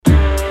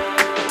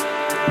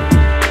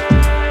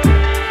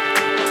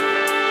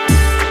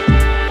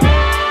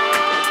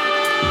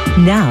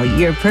Now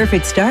your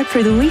perfect start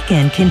for the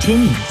weekend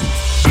continues.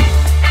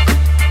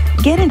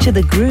 Get into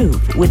the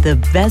groove with the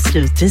best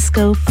of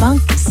disco,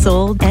 funk,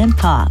 soul, and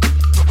pop.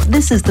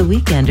 This is The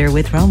Weekender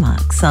with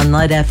Romax on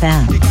Light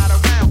FM.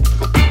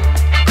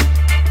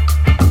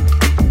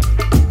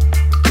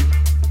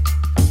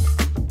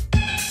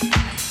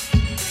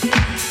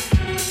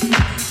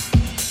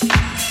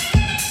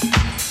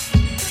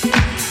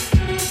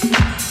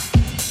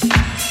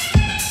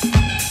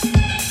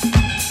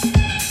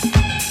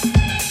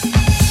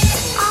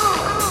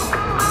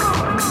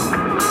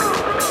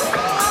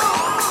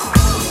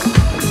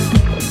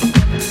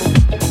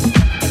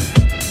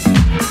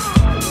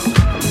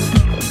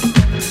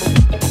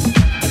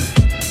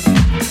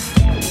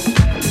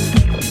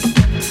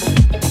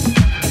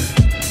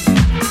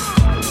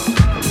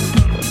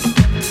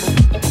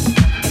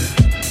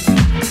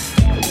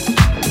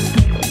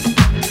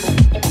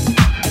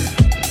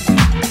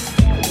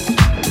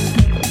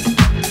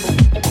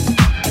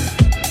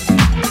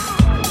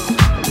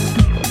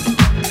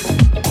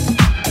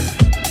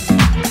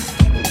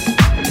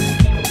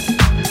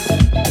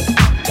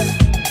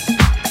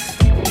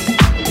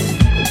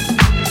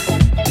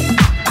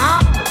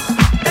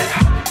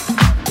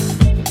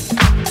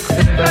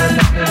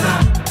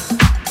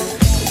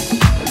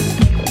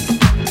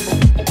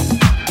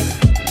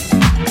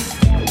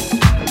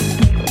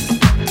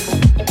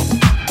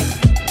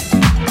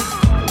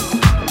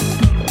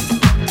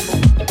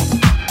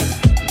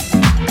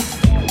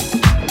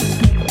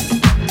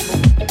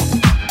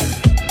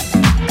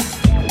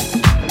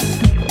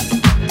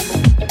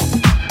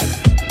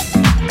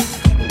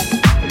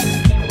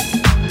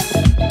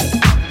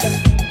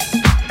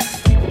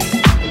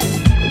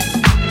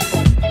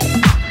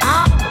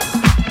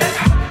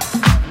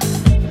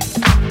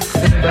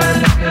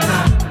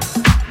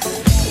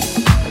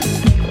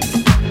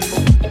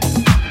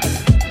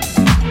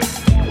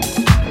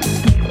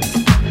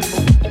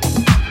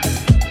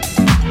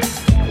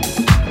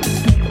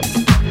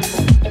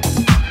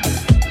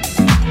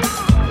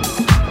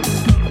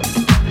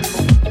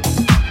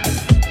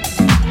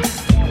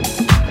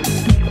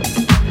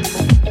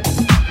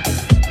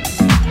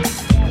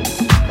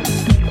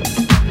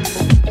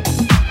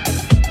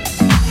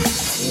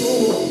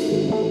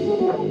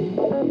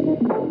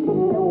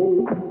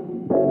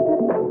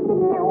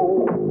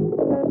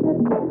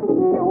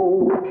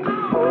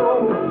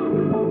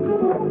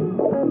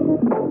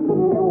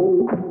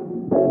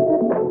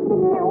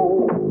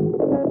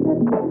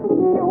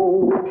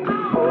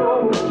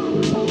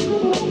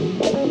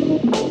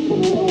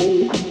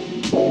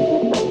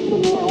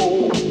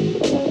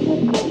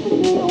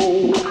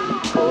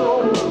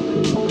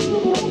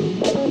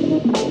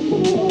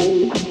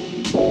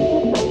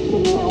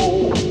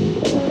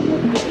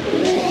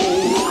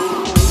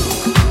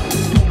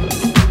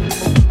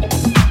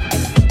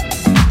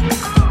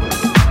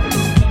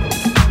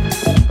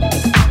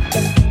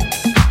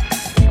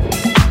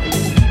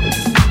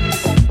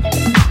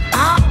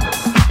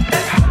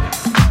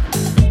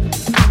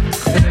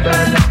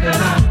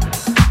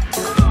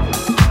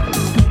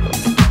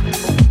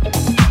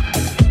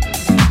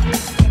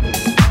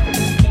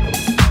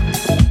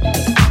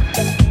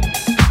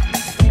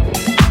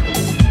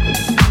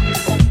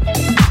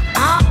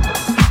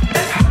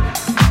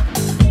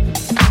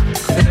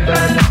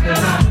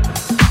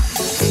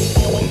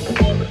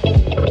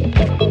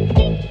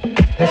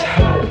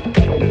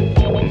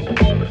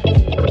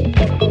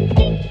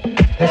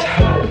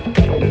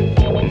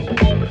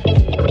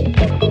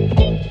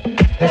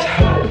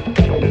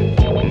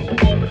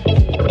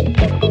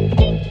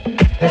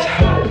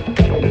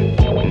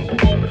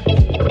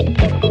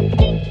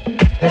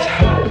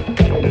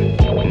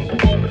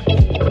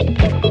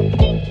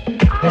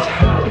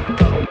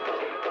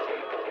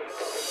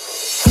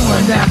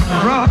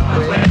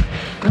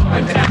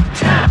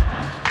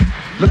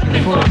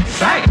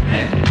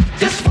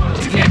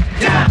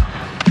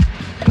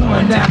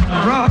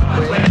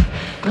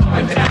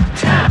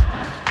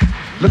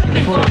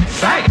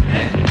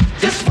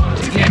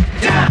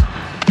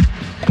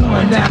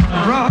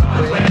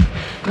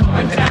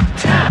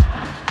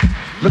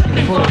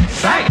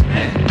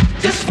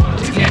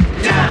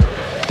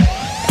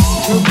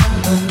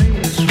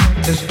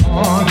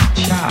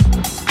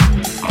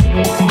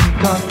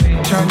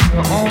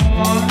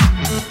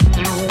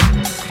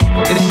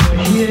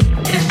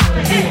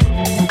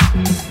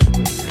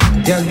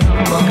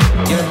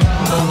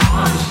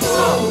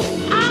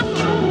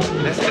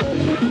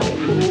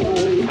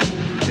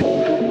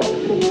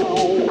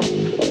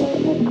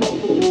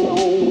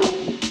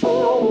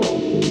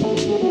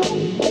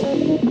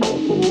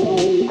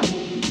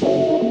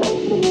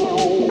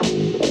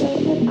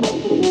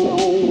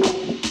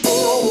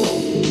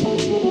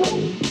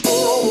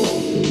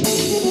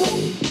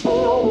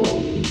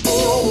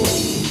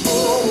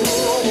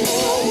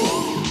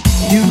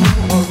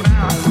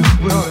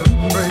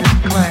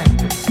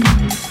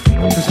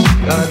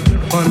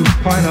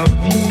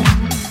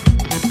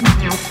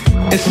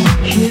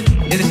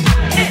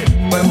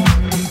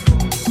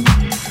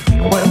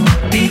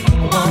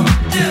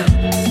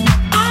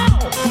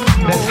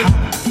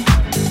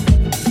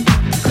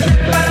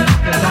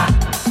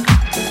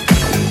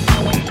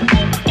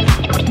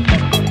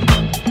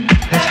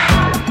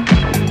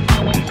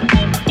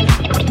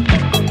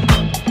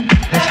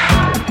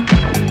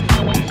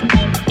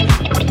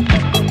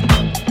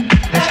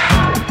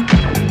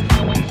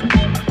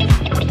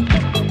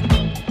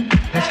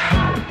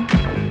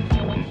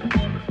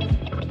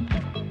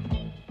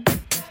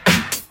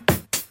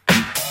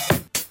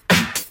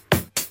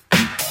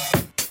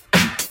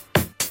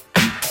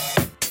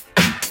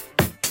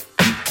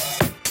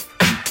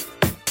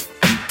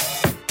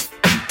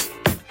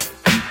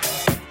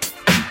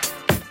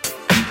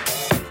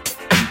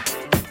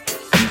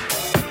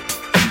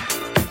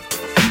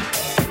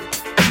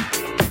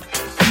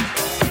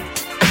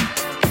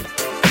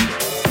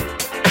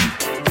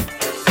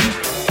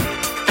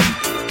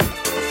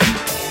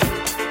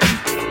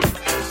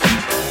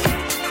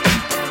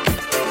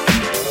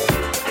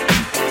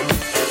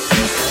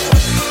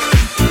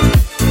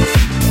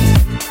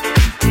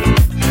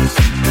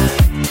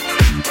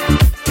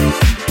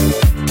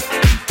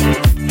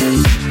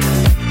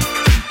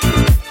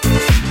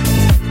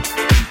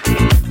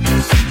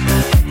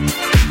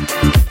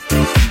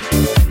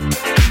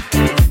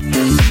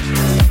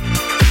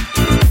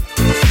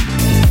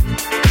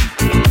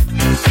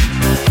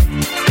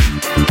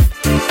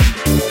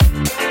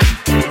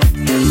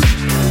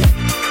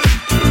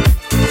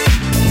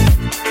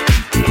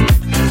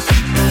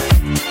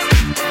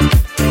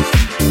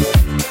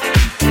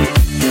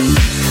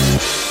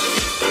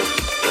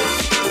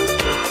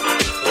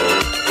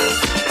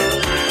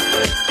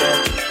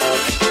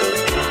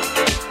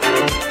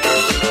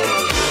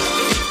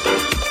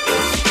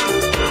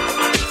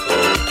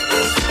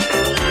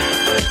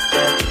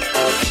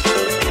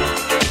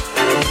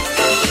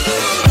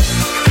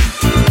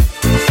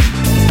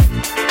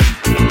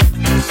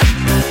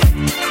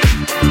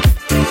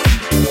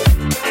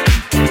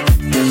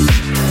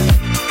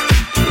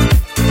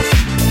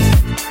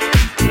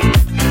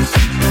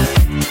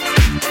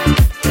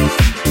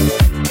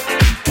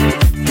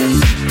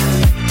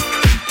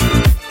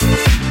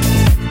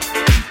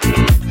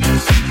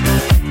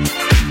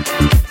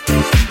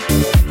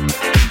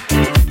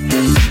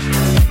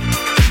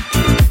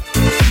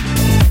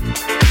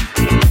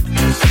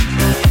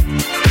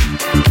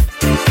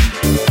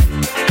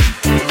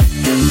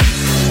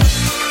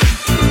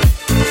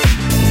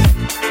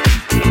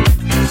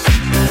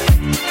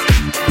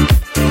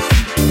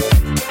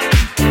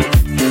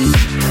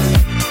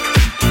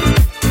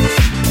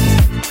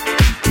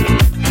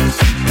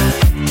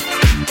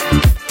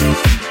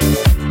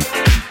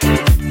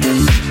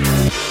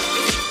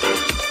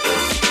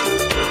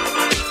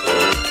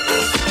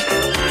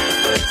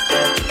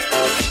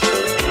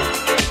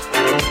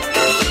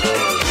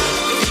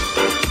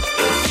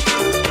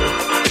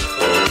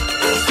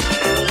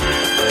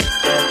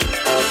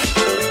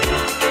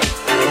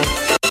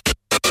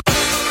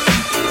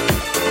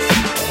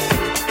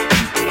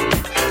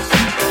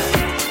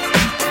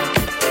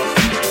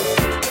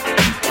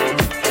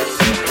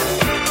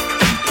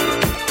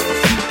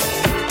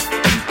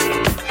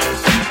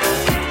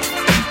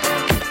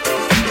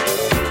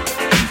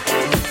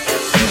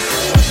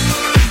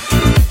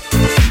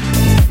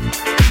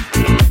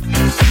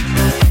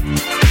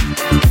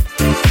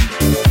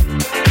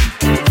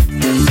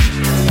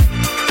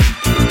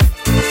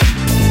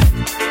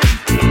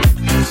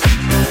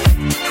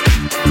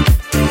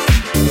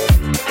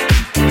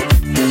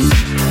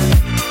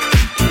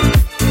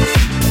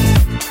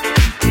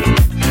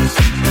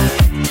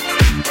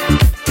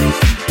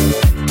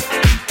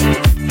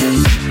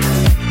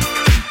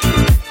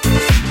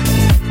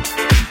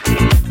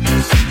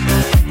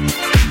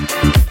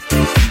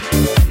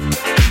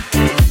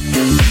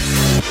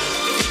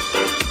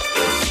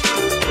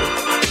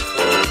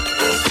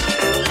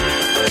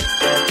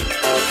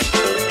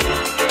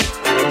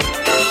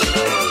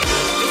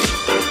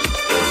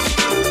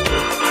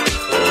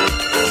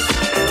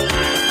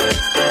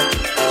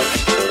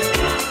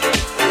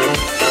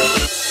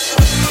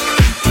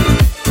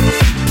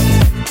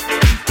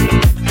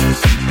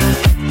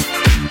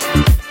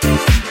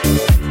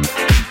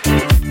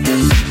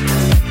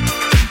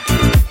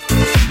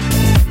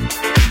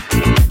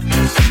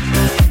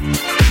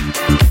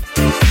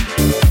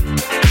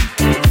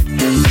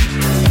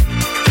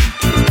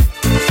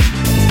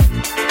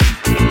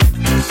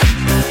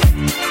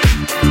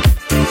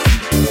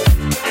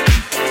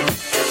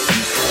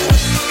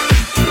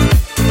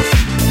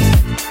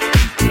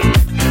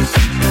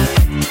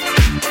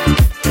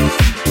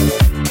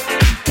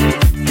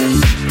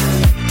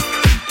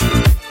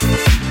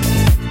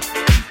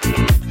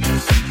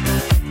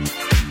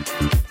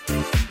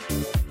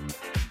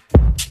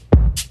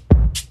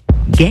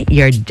 Get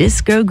your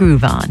disco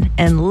groove on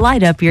and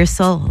light up your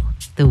soul.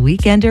 The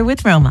Weekender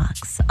with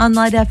Romax on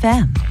Light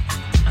FM.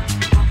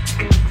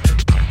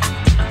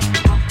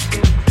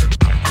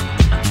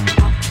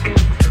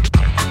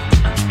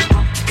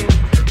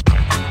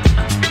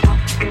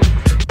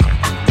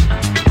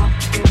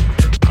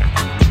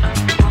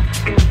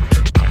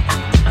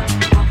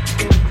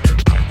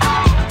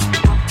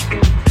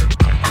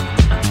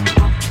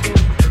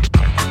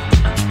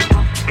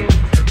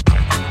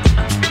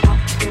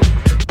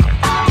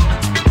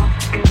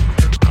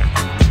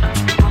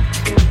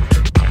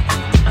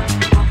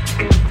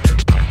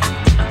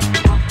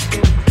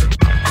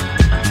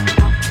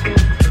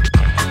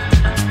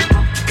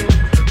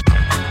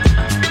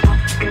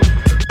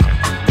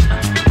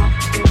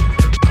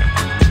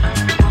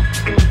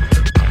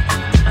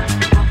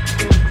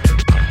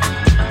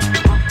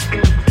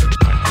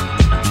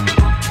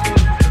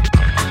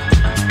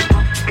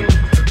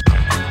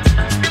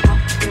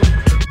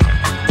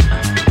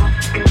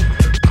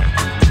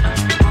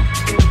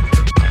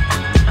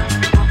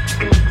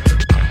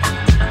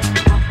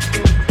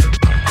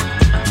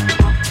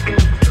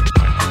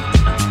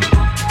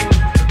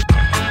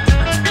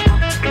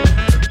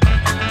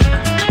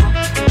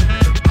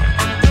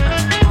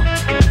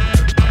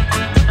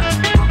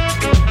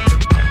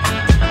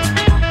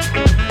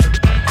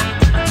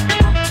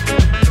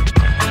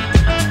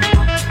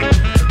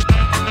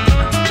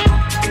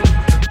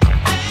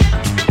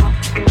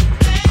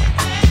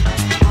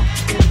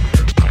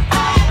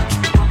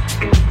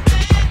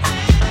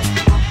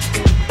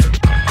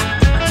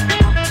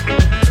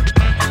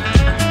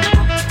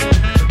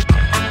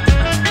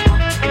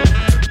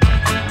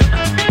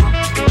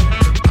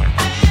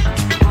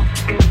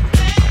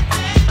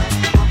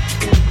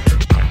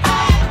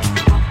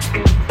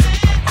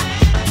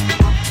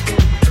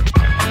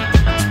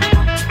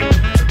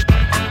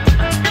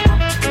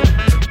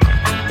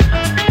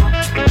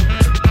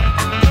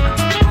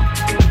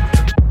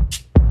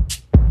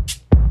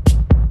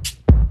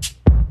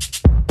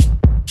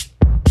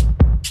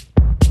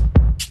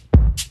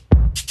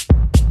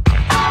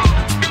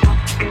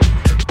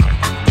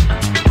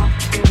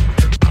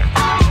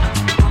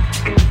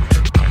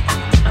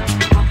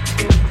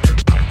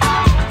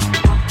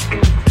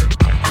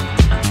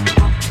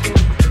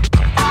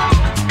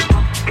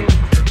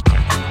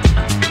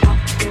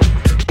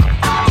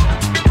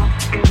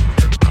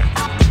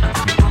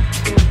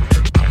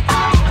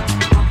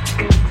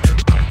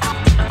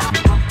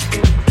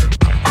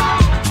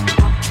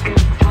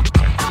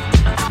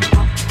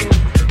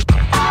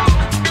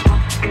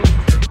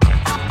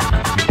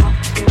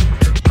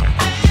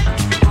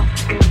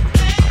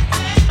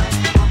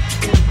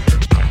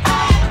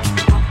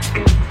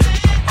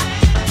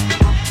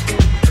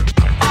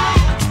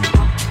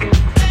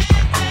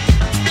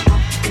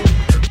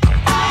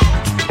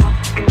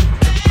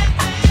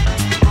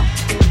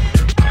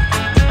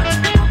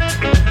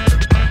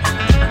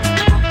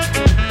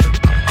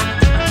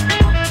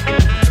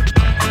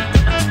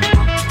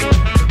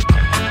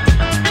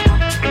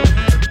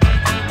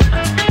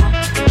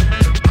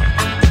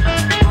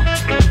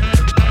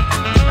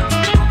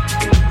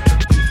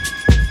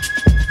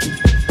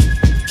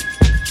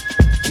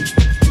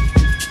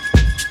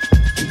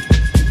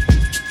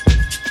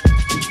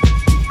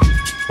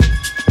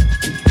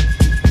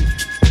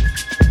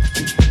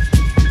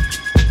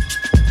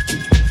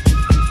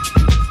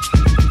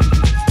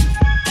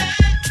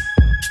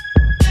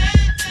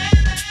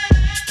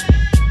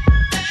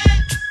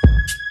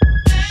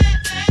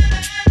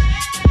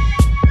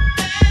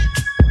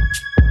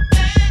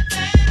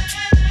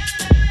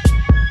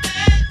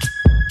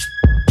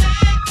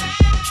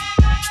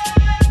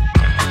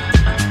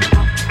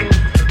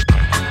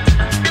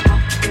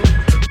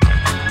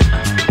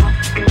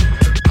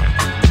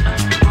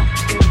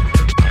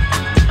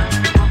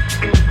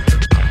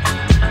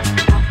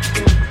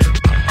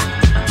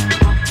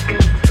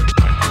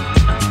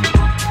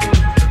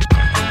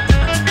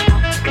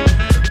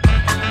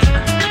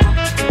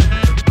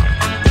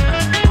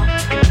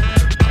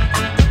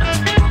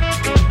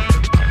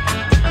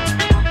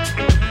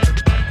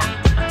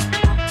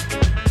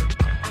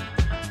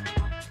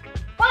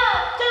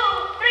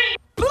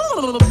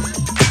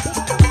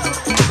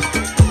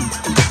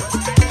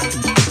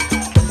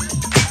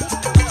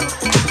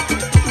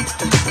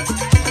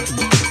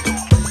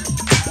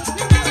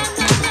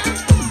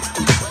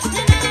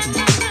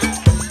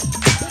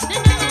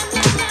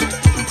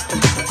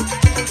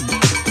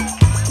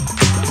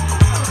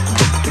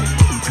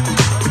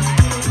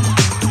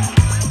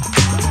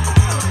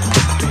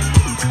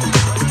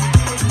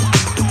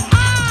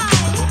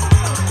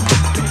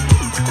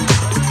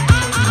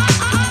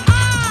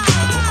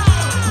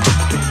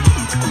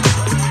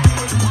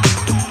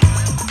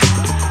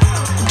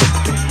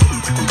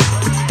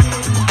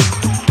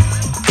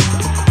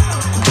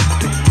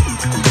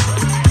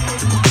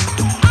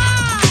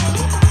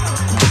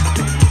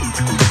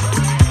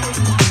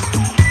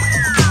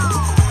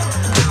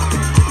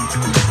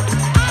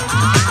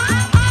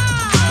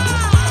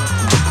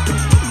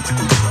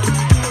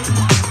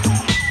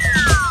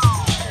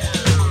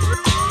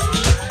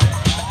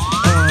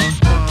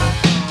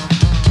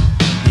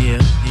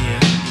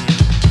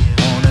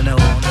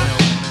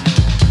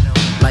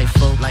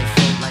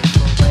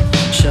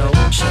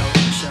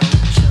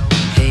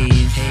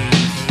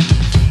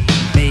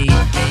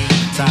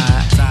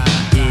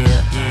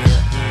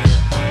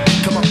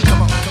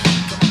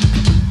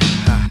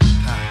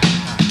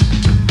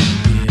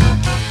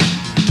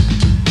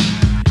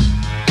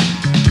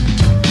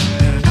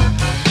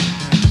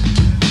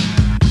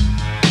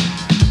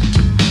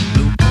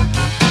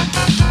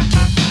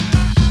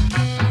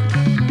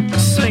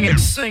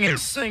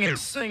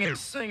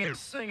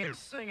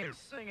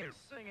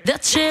 The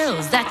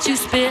chills that you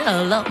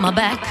spill up my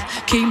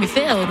back keep me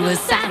filled with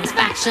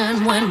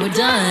satisfaction when we're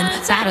done.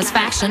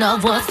 Satisfaction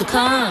of what's to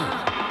come.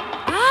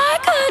 I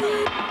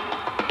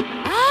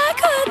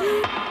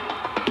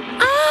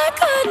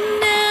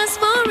couldn't ask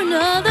for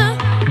another.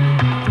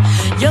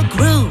 Your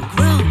groove.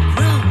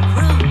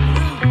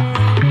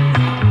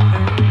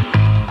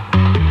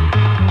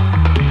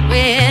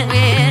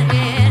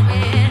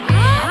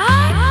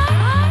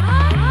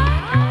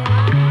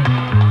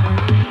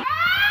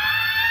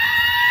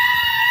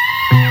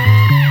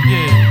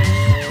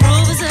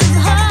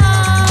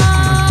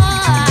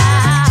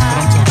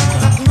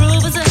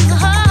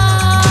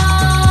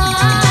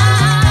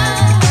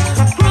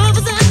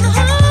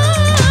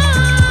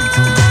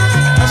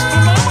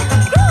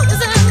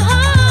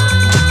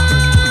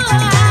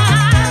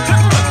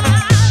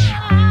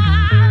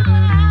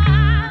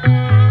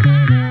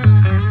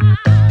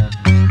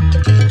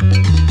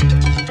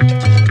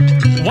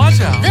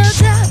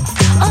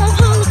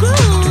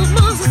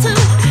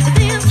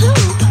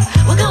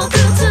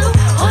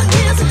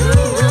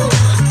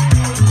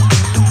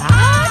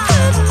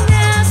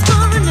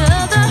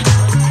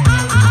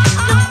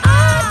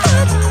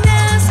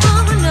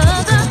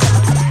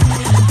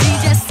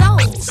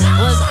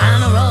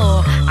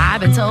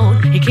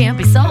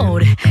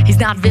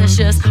 Not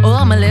vicious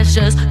or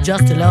malicious,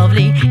 just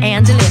lovely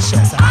and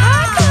delicious.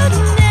 I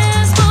couldn't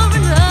ask for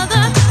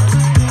another.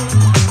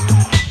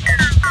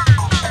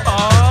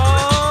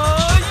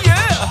 Oh,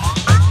 yeah.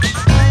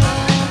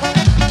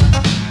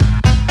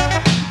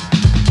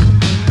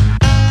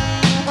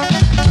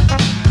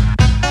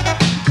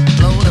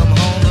 Blow them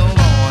on the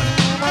Lord.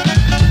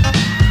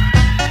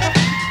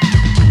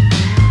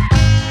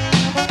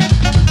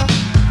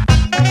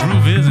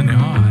 Groove is in the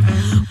heart.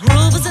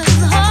 Groove is in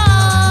the heart.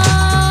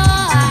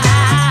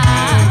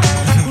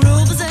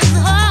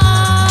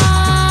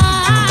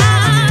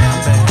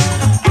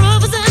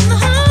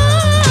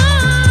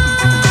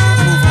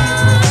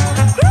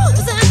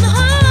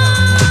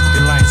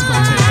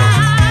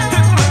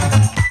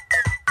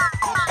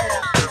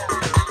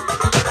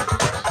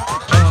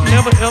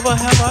 Ever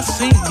have I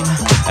seen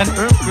an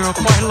earth girl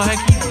quite like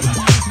you?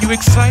 You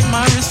excite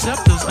my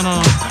receptors and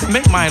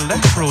make my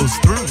electrodes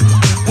through.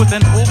 With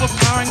an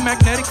overpowering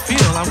magnetic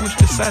field, I wish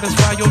to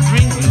satisfy your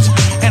dreams.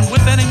 And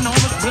with that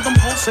enormous rhythm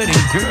pulsating,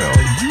 girl,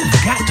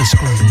 you've got to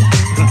scream.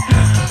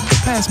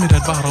 Pass me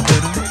that bottle,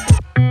 baby.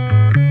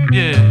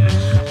 Yeah.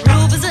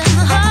 Groove is in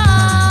the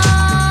heart.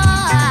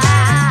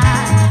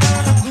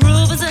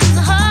 Groove is in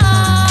the heart.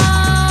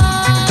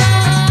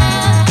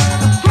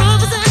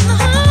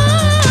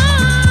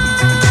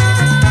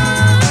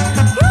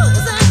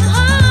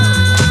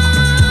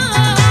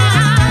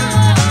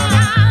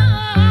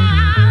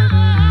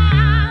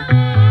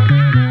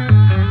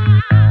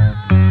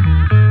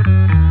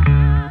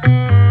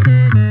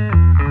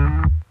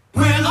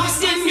 We're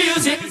lost in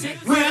music.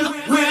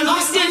 We're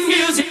lost in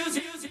music.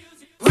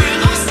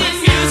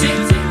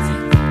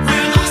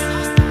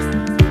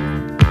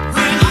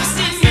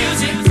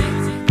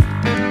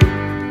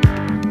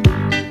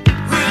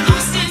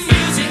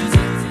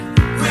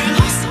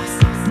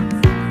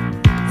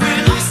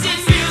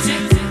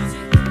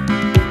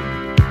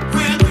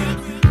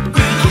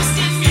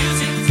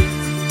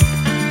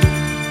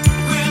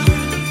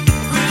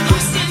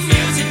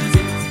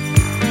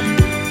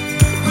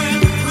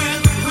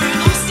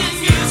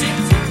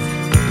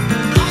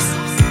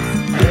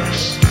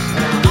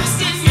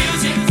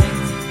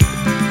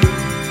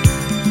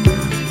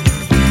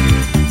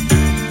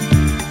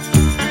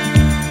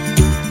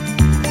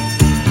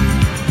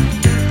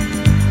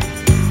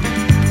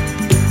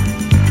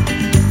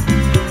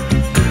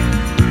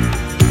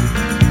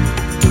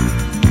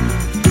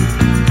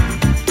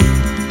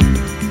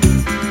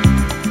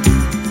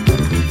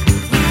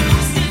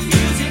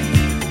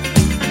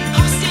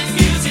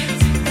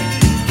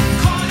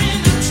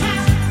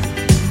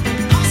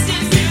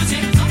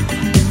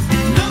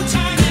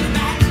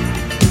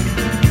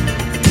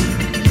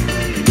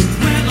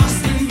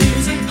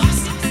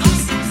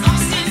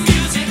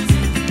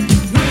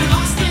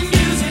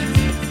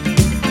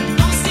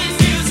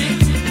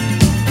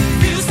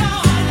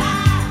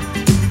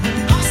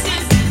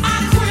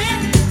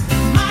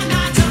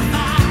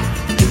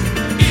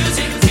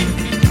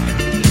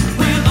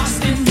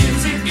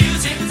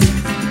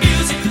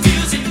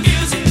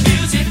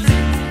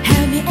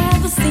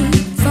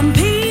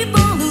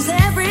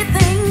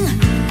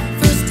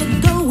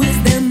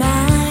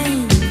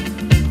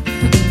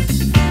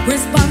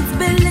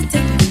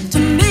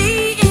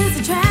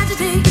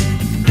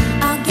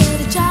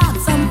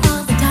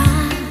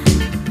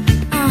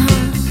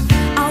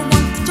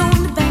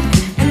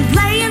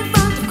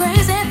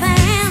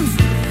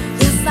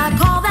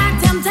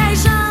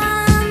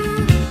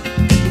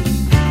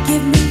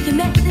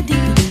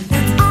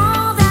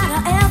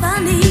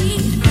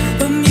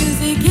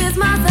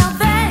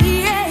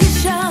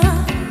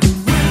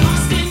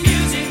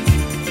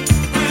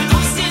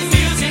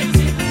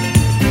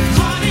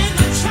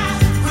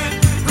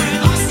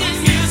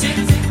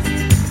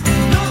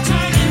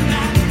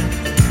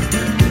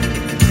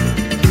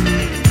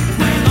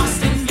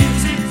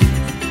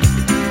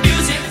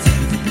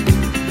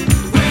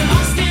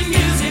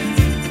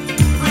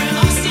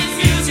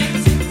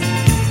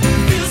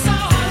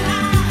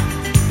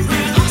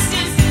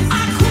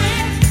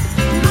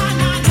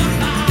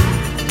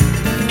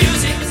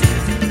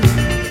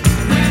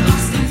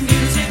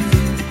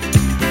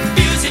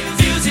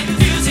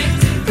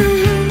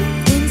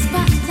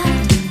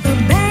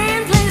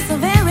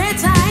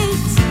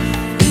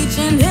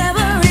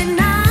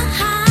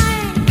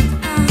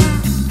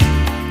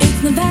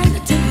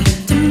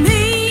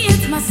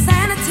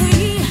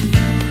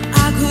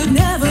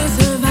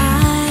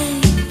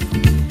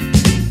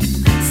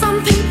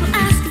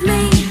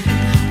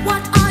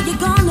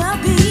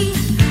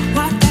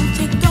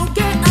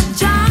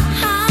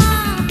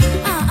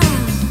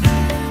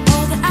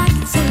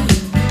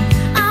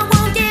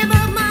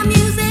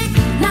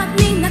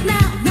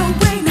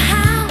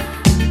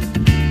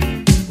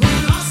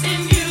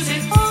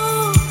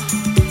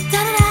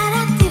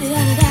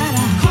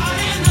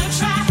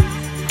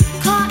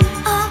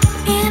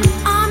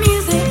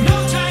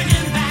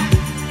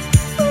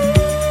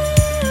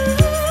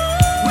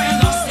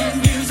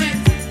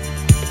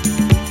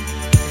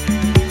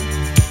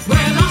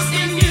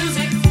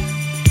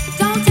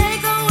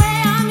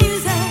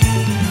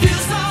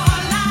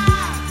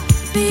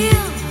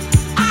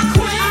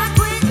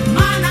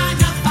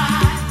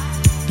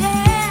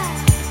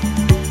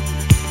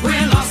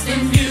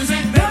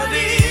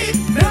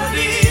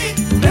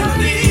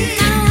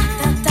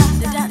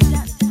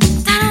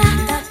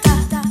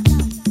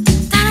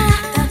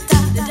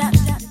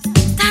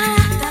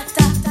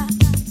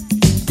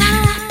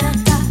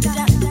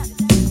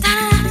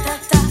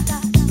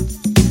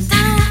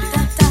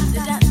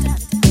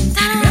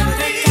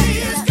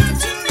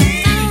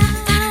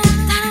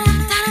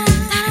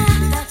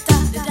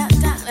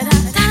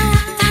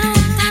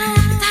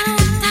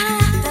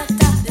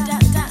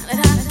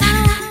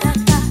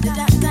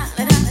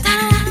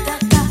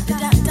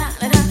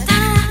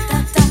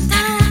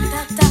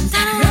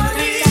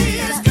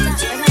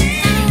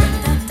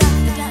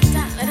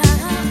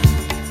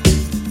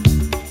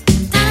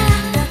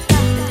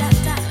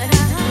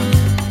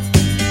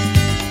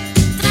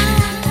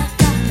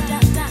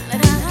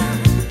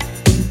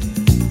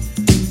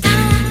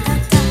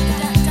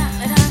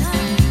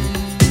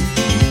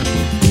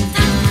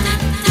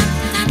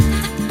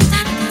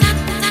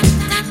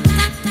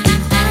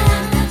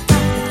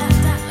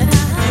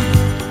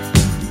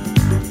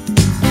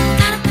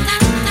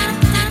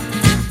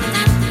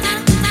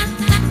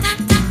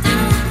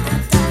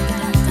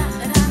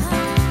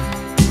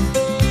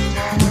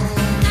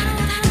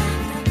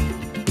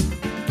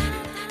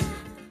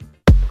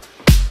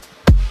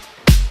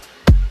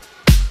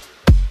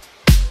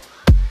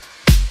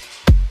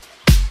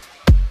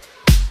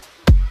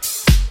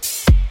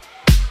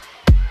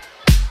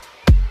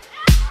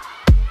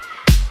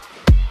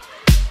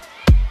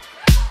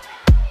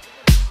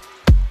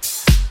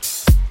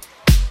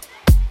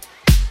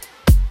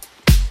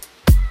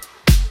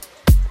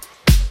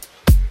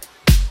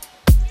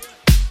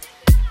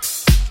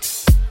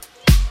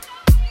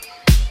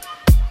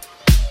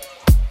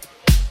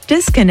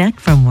 Disconnect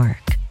from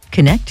work.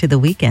 Connect to The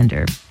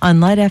Weekender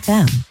on Light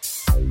FM.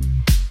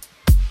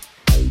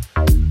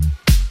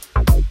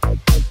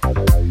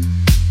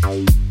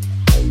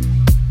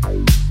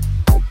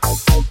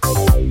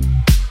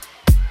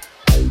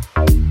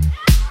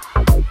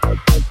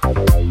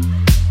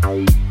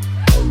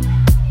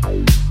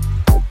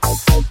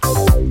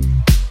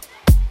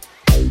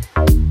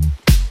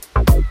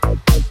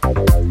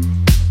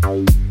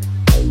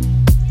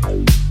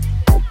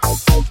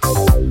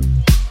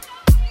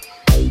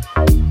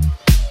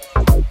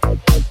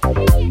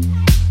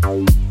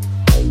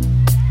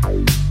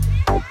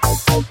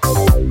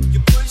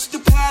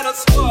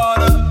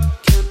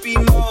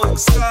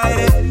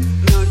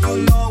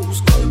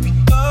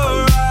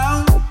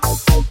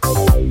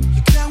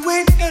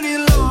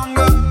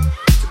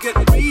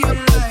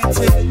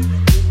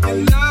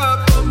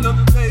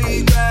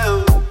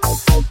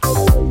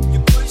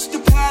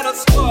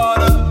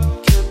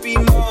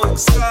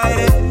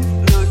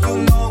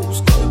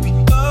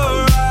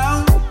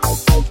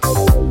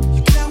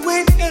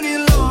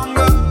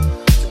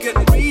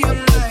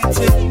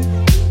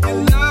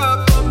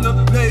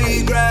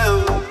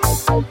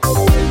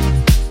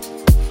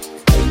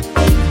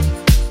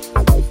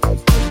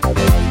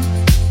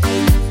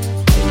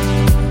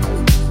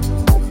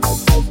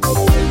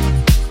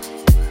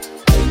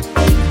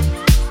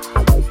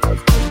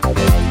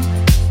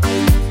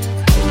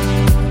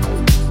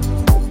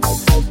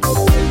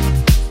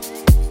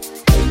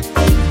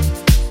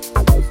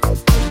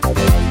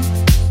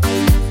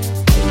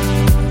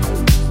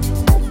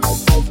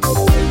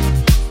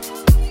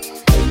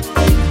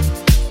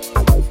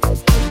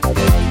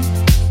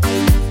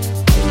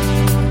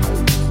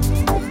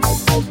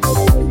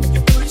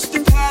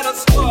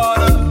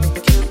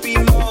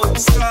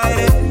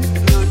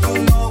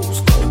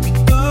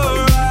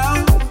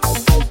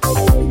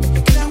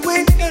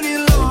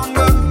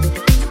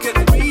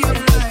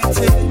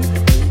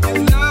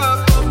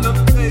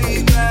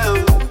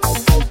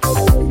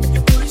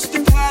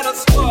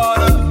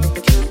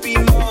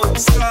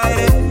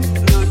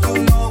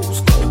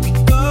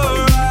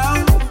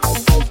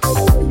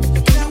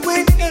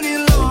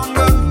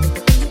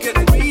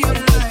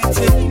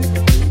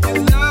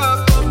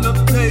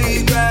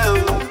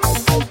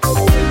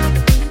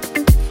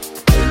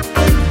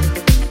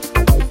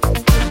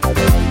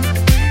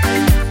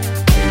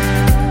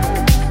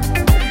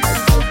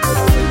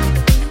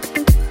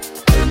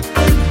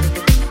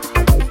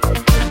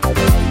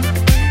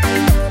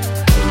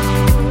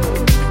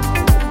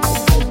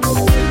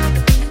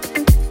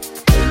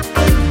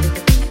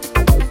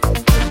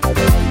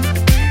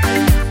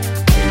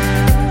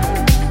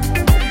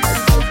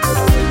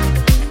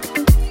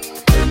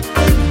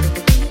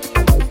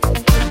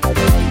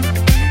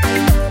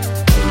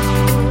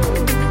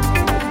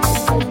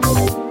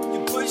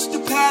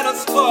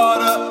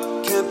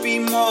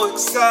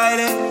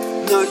 excited.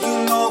 Now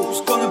you know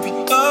who's gonna be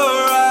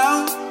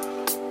around.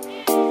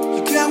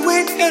 You can't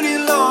wait any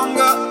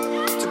longer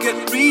to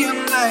get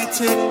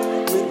reunited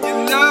with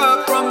your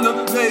love from the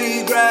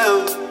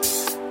playground.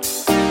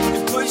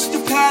 You push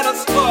the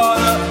pedals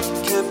harder,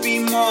 can't be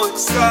more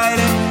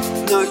excited.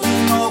 Now you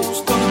know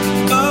who's gonna be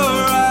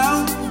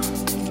around.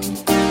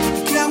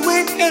 You can't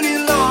wait any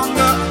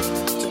longer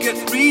to get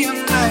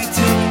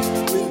reunited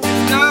with your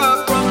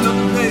love from the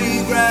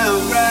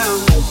playground.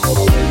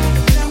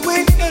 Can't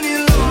wait any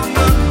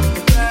longer.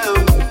 Can't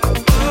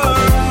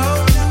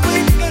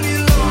wait any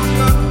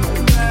longer.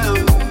 Can't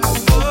wait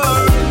any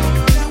longer.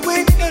 Can't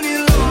wait any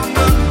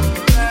longer.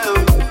 Can't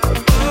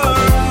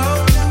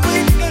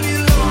wait any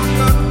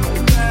longer.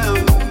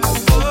 Can't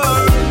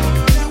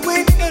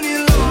wait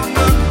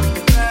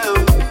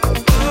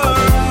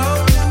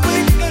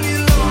any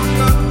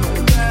longer.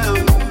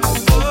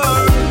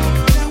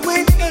 Can't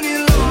wait any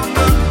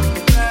longer.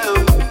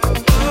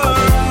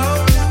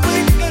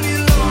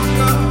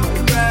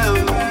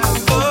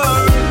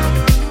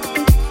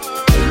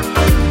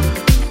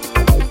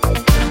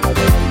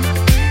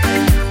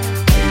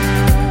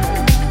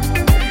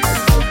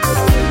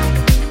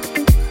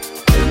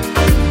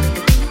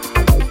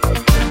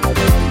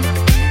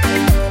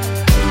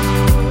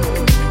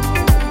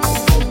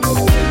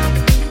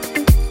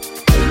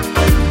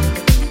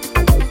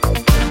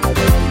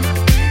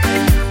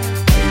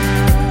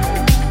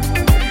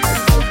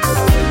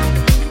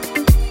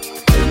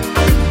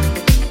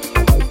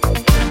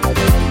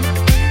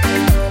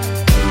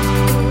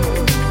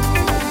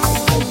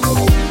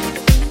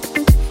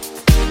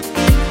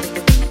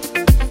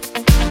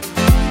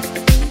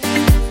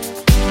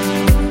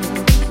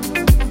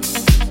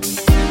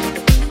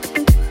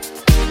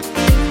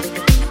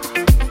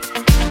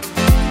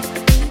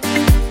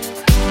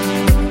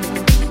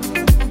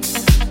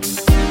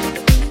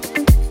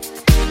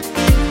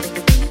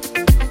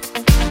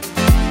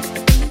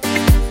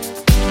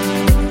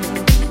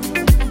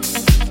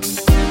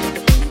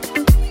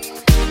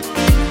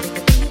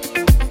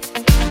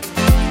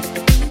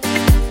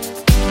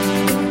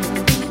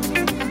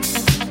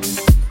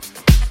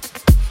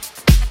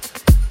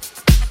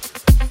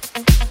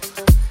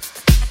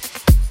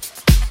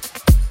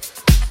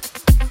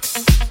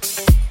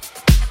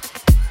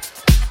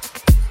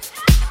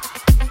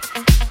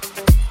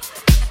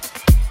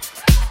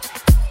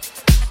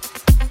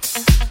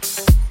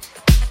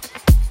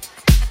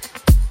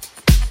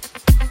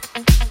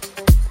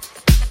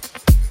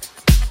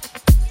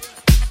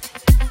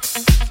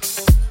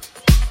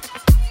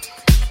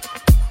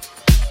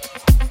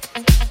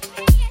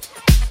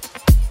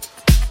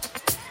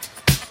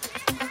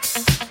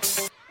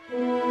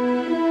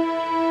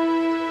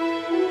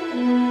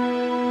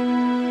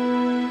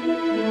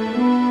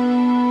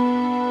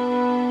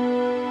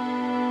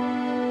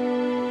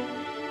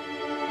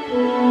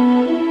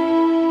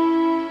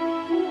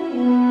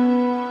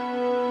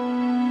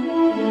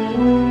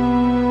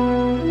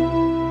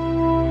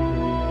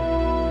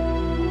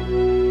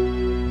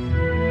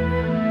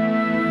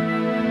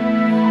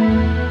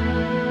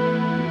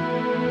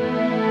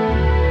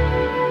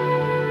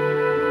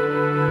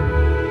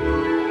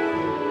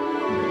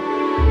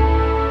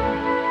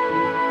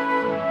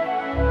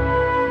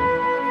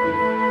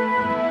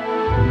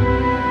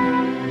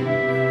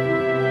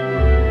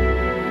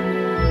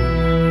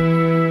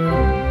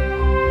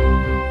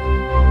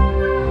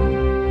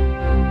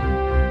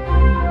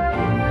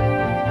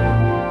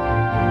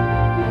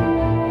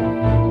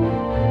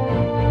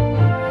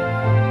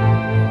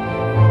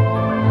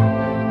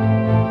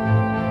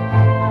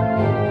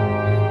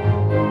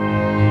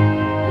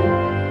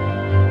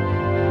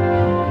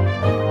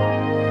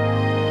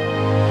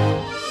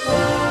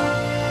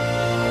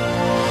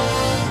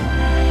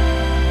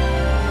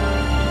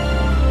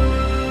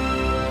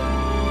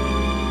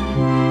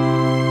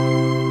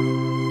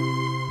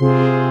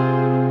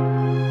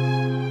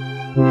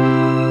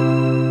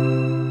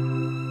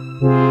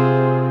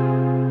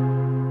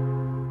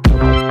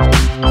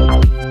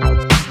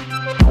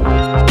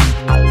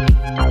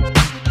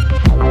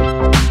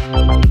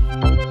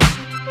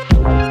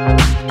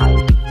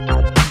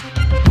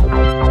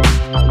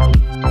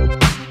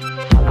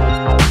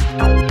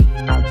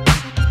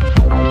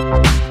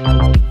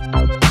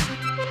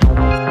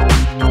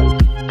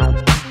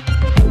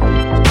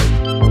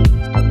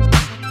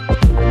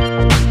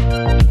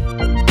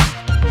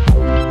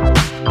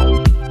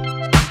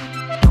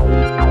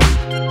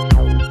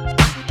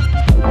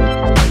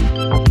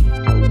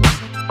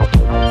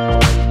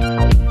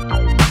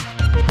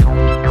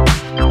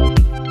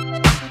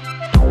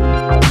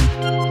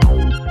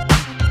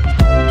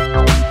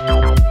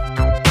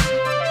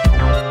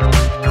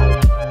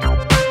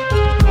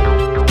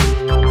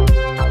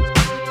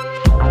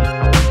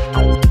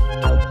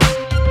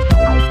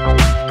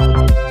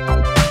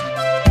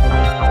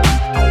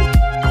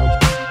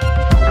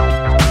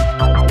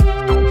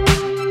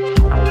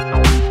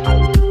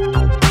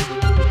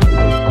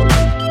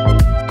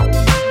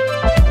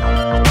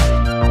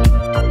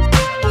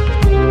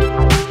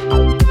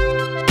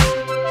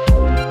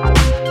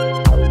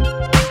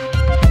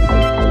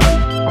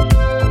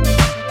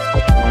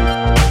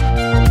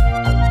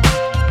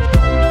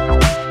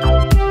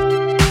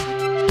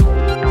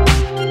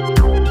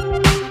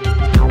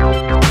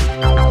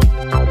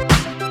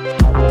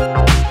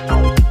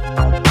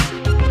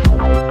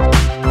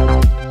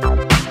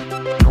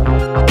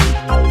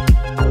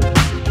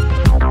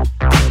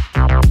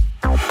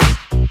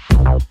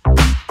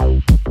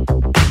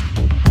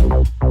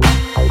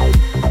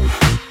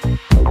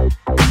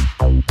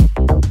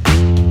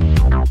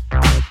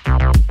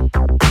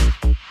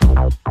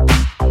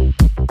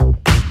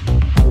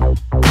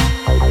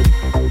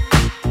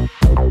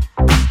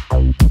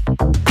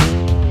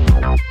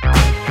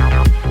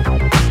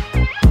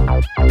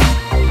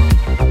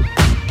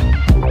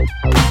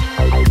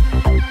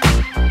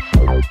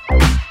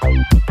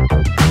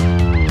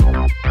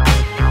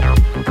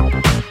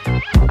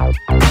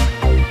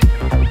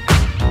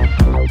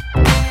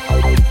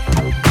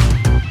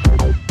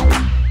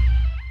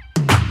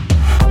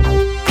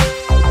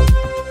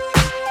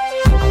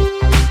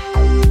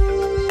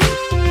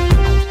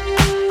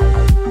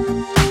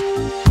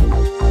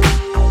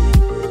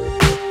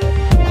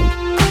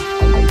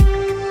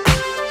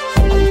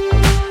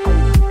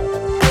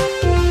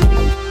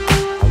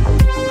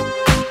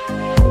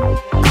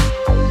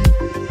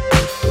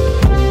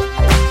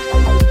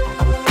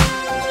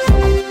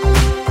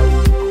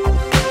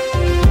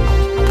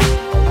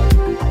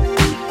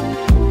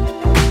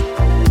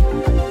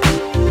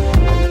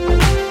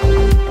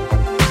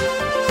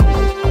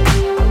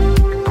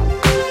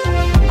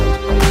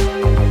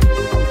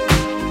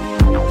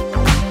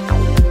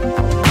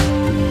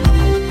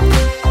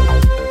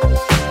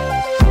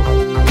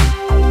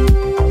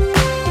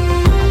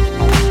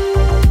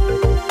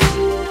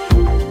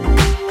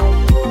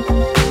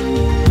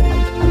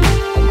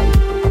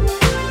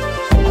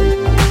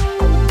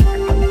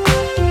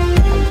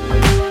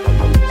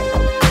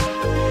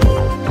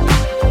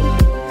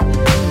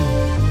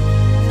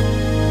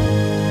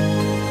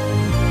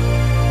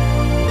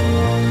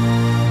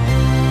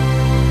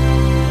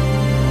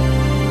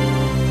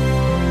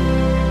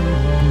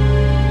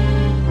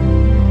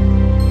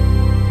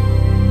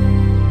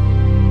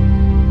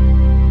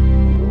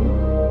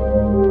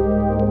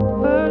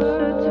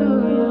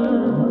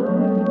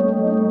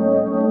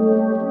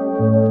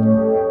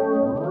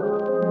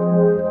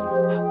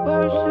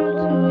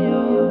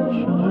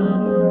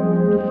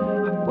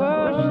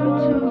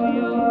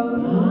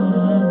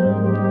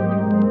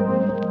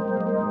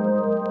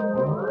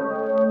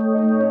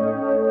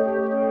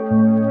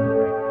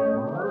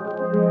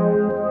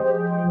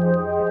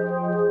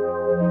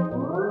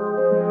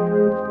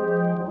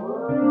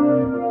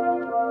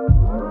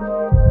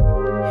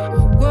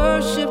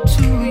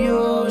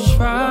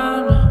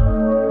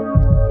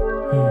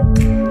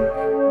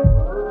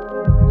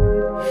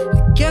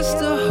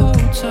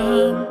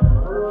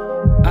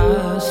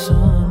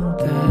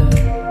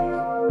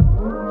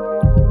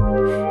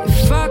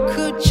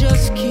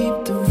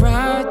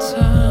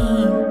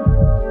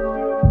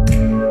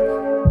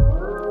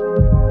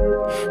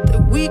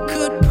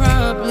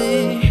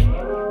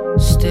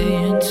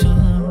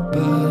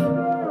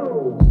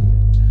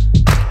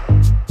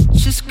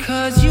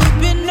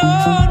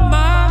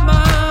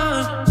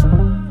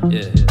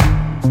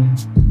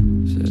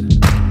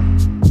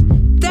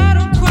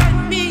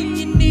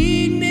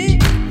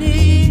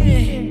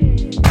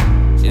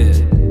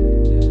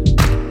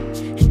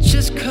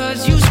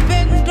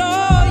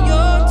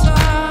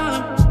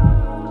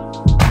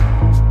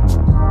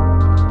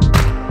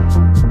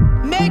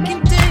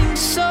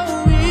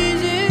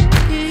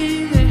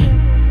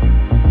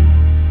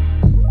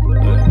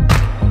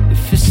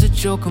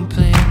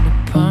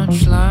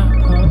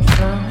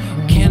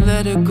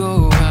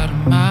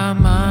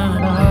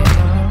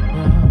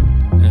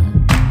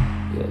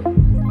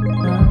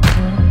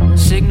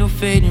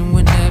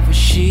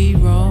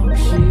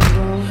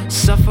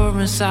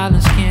 in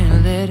silence,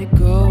 can't let it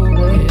go.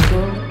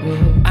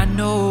 I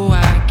know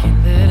I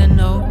can let her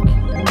know.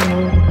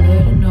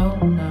 Let her know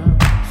now,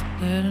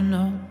 let her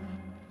know.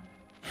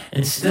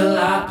 And still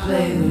I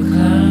play the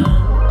clown.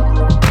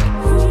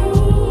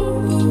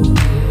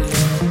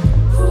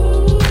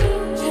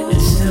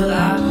 And still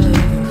I play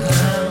the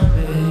clown,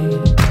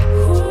 baby.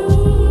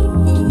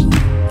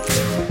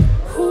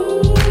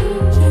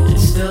 And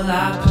still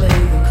I play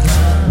the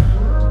clown.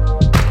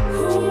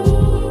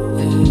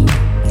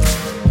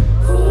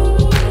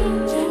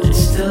 And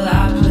still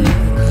I play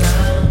the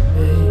clown,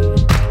 baby.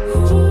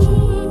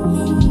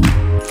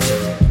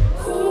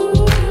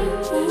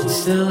 And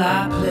still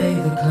I play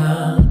the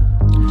clown.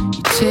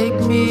 Take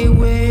me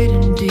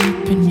wading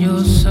deep in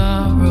your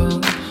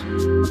sorrows.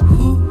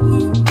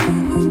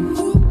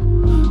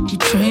 You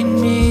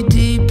train me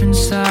deep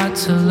inside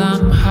till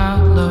I'm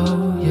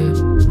hollow, yeah.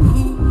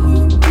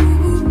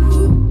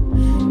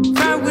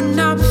 Right when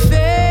I'm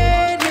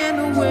fading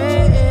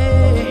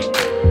away,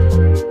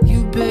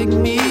 you beg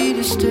me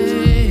to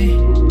stay,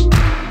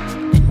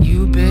 and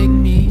you beg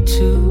me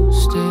to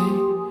stay,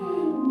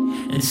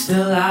 and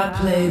still I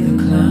play the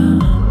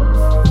clown.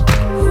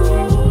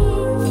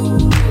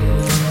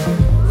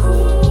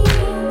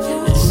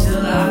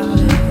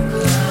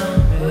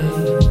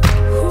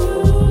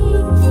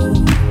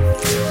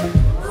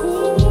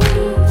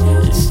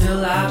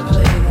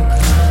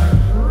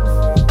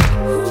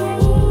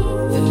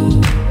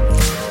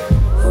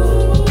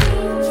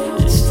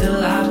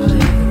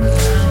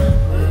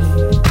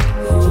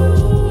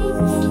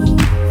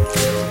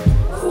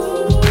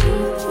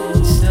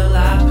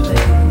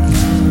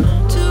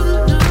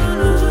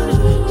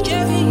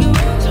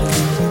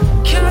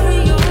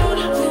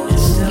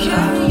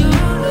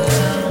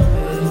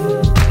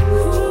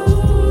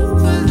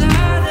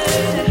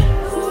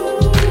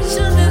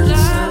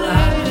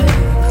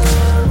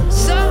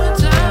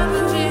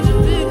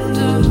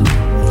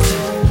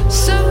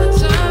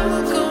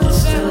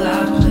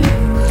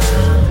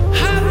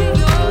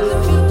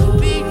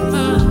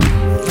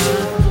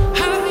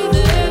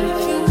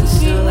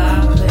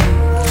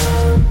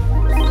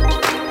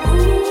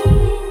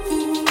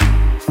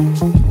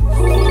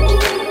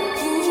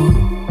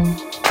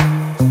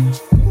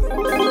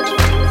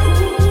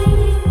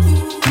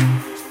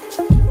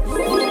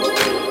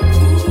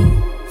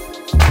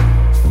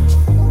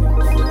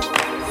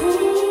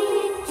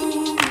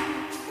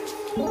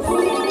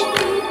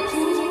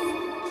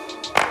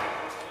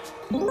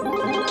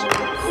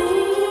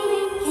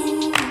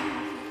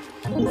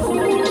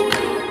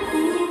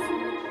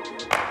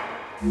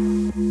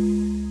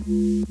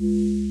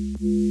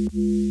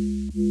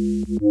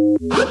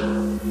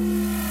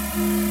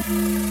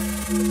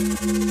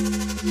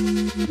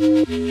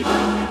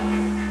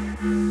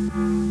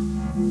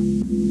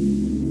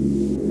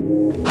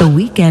 The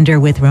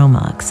Weekender with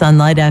Romax on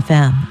Light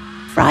FM.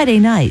 Friday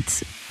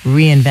nights,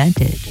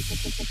 reinvented.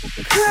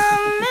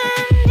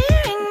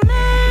 Commandeering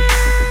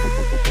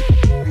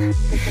man,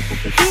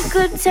 he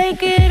could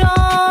take it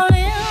all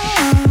in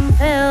one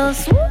fell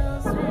swoop.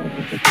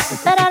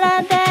 Da da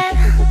da da,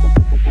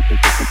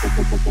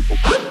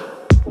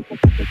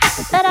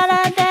 da da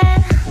da da.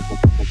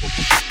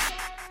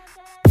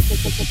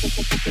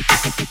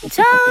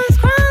 Toes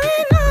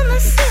crawling on the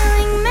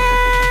ceiling,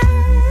 man.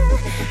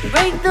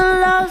 Break the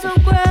laws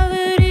of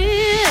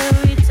gravity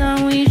every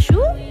time we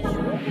shoot.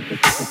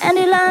 And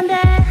he learned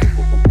that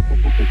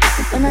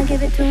when I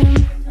give it to him.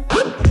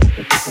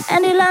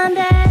 And he learned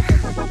that.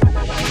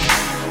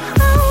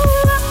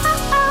 Oh,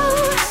 oh, oh,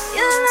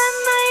 you like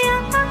my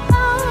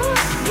oh,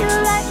 you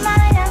like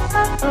my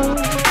oh,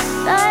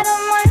 light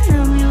on my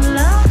numb you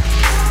love.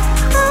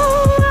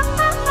 Oh, oh,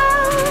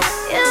 oh,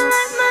 you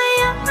like my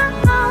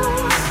oh,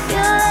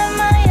 you like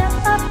my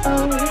oh,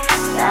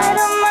 light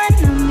on my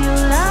numb you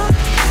love.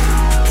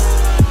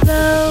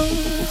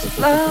 Clothes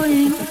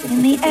floating in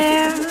the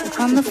air,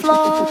 on the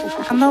floor,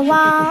 on the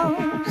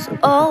walls,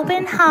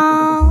 open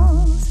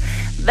house,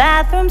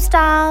 bathroom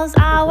stalls,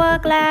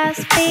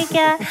 hourglass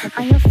figure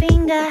on your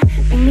finger.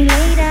 Bring me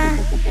later.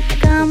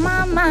 Got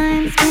my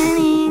mind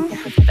spinning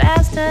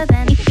faster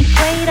than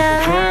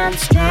equator.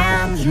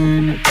 Handstands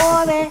in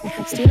orbit,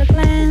 steal a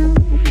glance,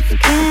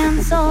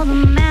 cancel the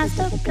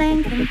master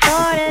plan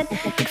contorted.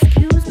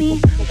 Excuse me,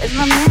 where's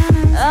my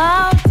manners?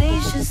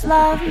 Audacious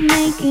love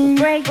making,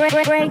 break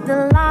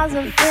the laws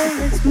of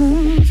physics.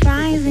 Moons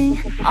rising,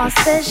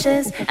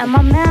 auspicious, and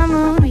my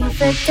memory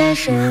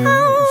fictitious.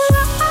 Oh,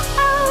 oh,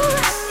 oh,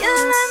 you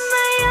like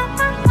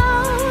my oh,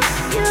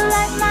 you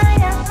like my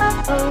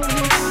oh,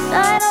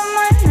 light on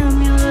my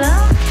numb you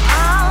love. Oh,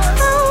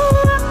 oh,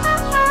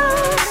 oh,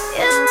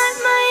 you like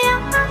my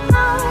oh,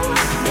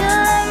 you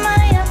like my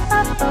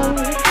oh,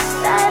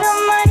 light on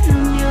my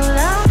numb you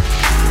love.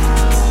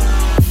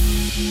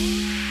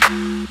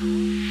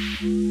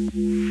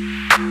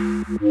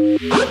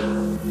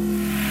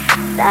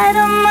 Light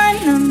on my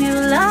numb you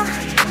love.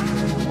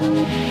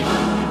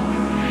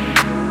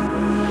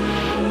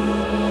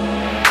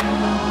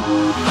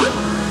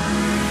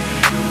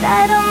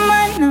 Light on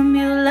my numb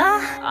you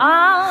love.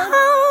 Oh.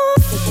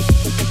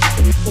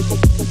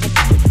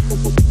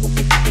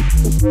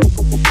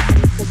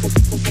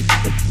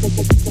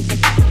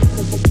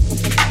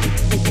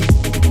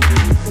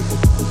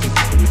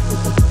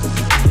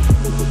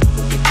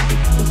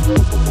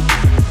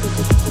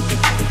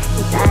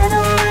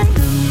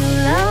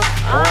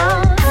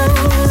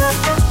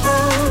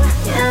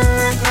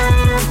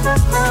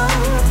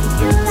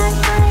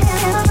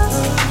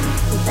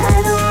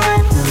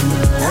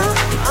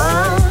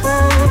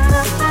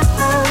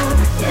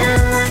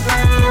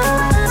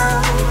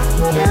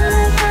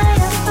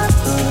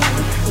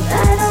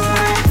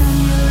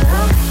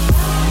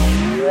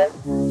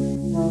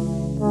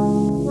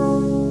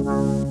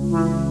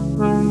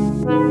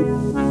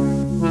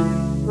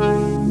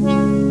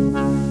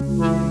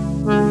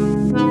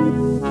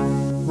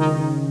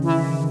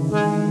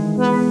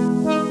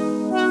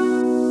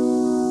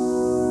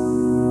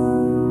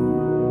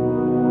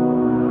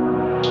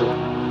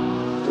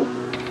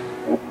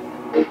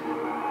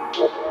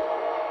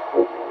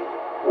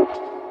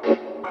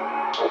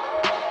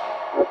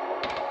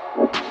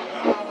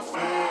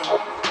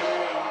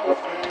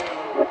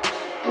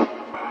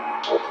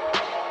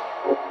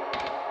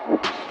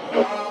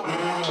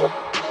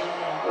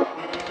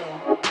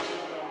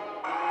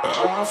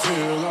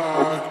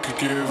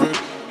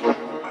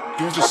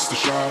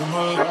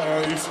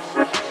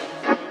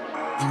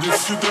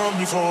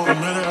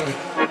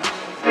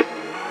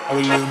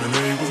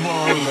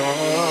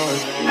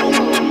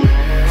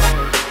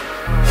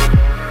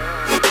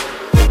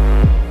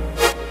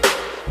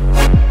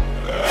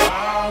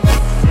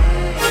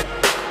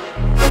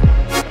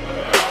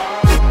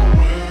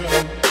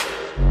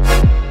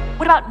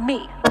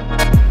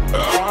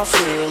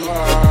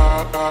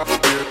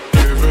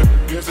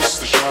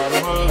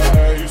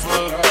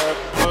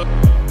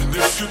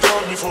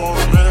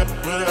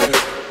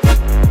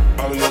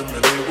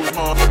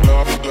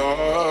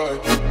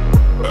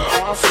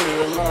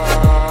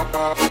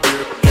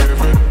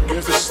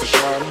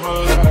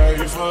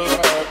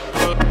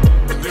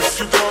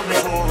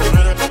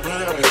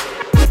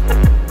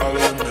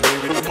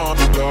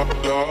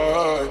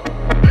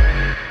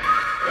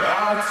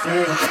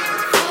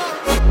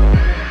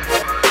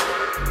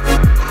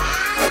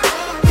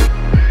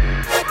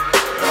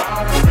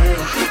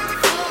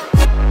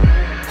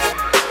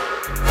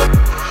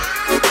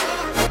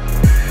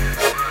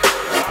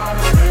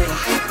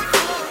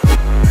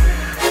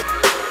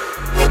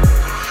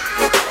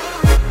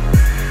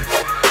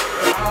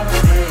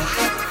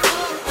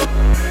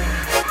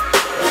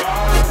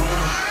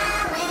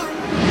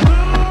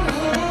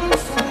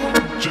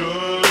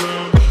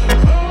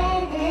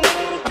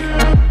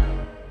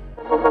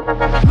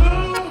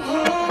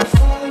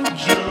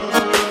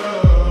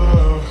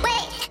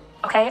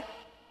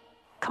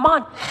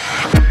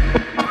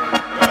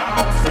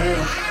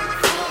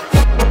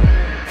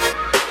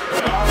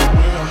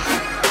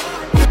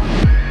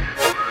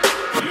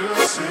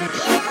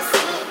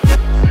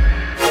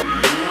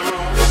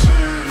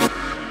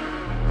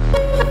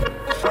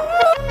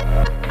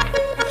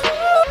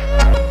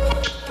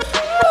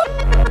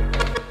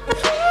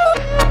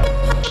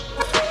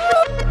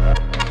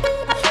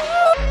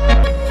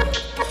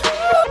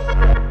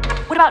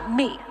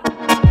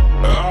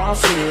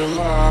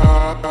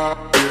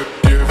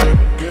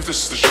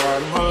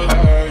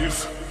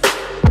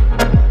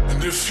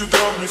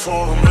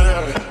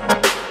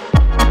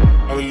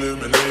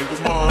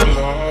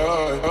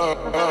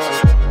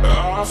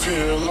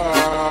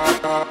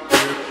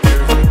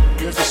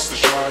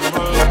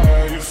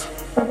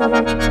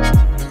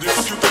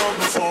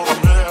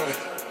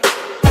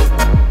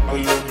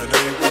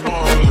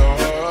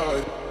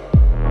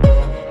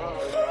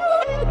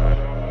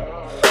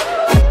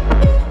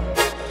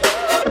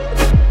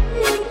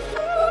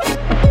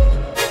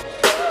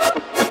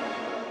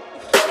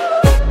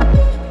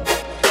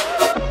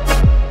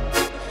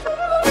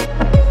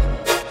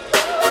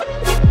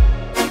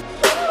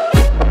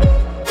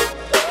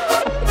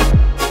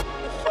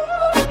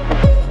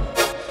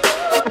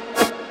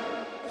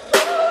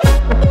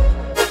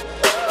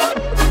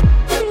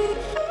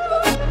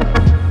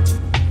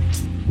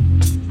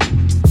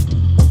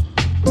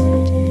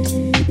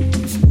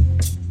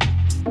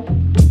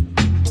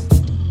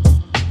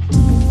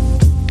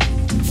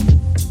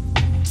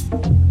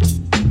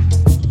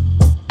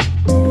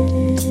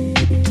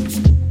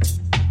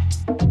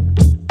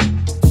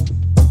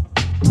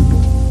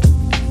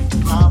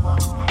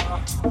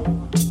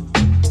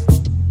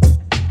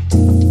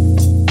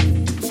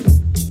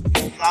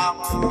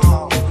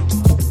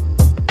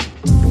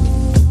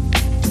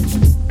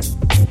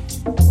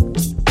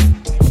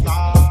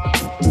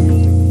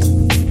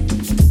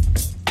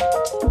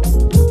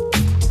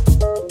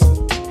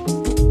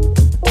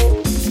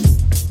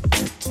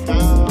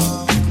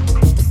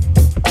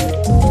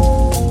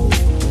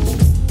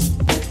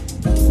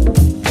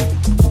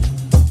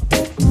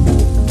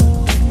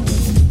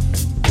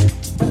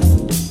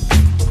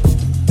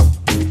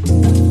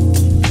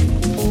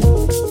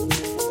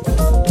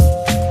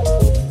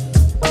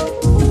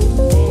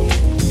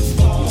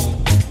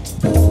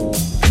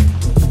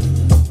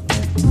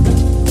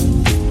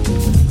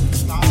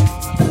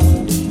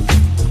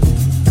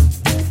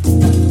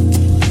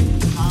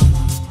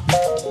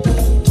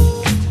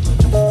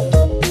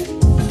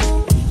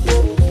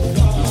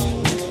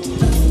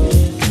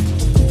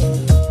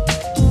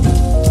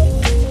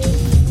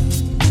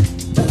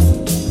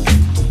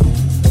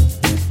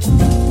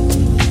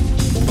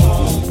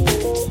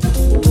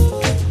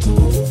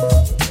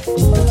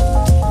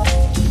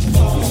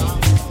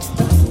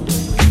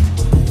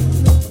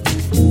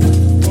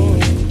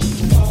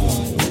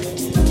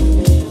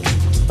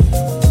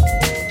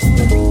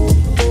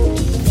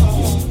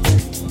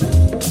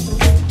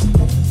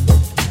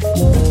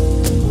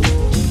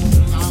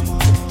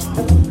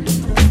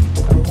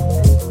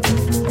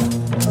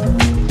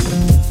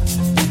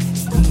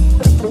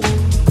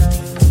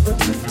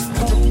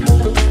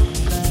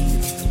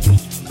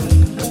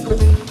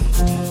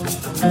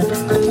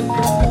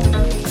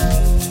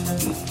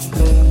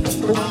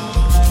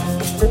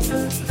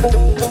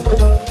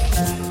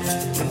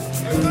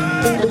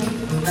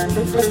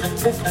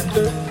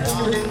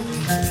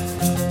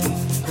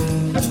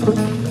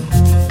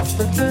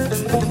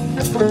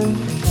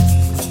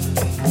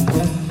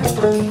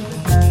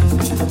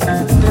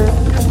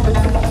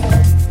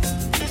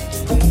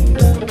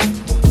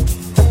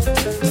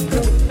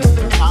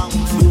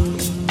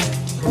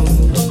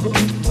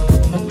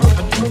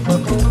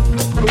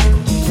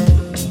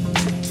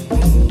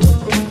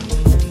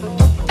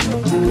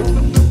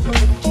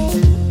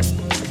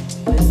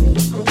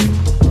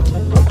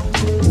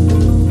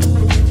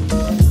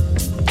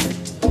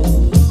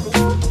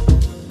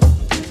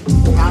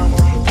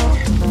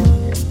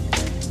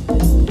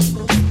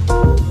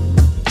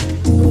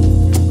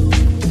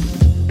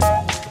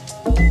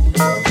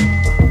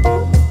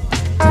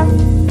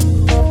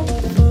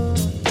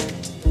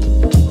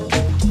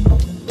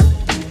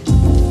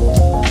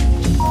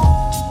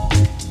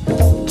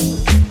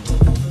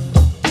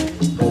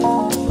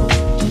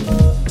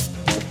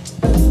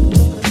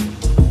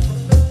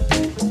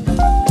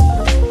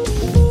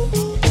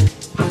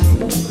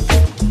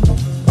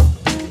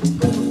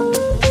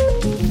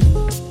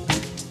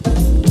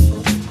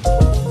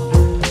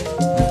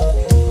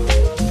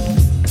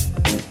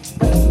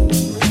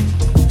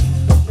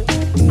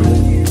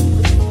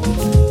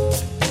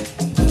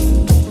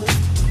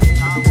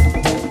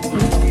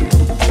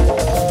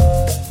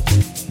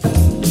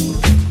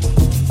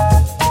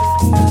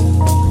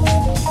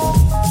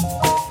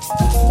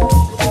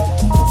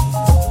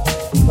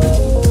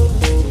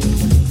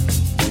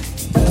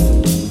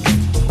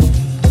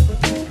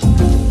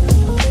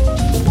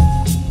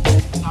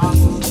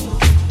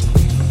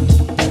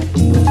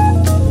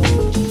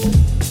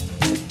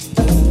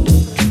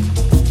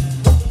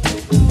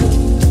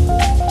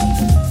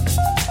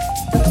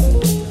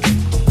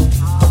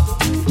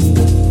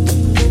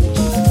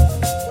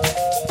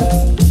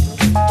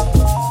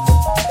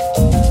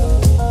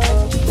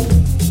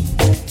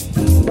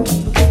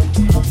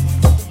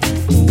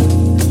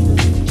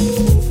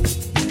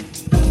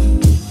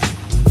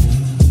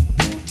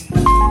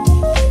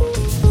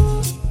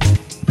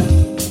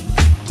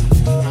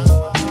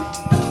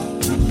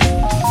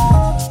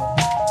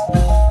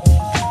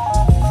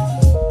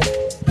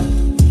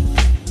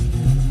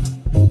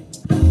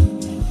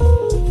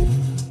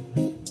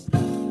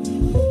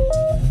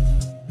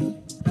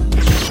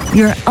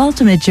 Your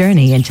ultimate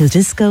journey into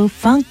disco,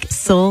 funk,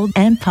 soul,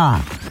 and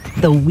pop.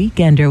 The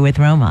Weekender with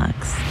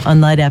Romax on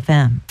Light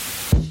FM.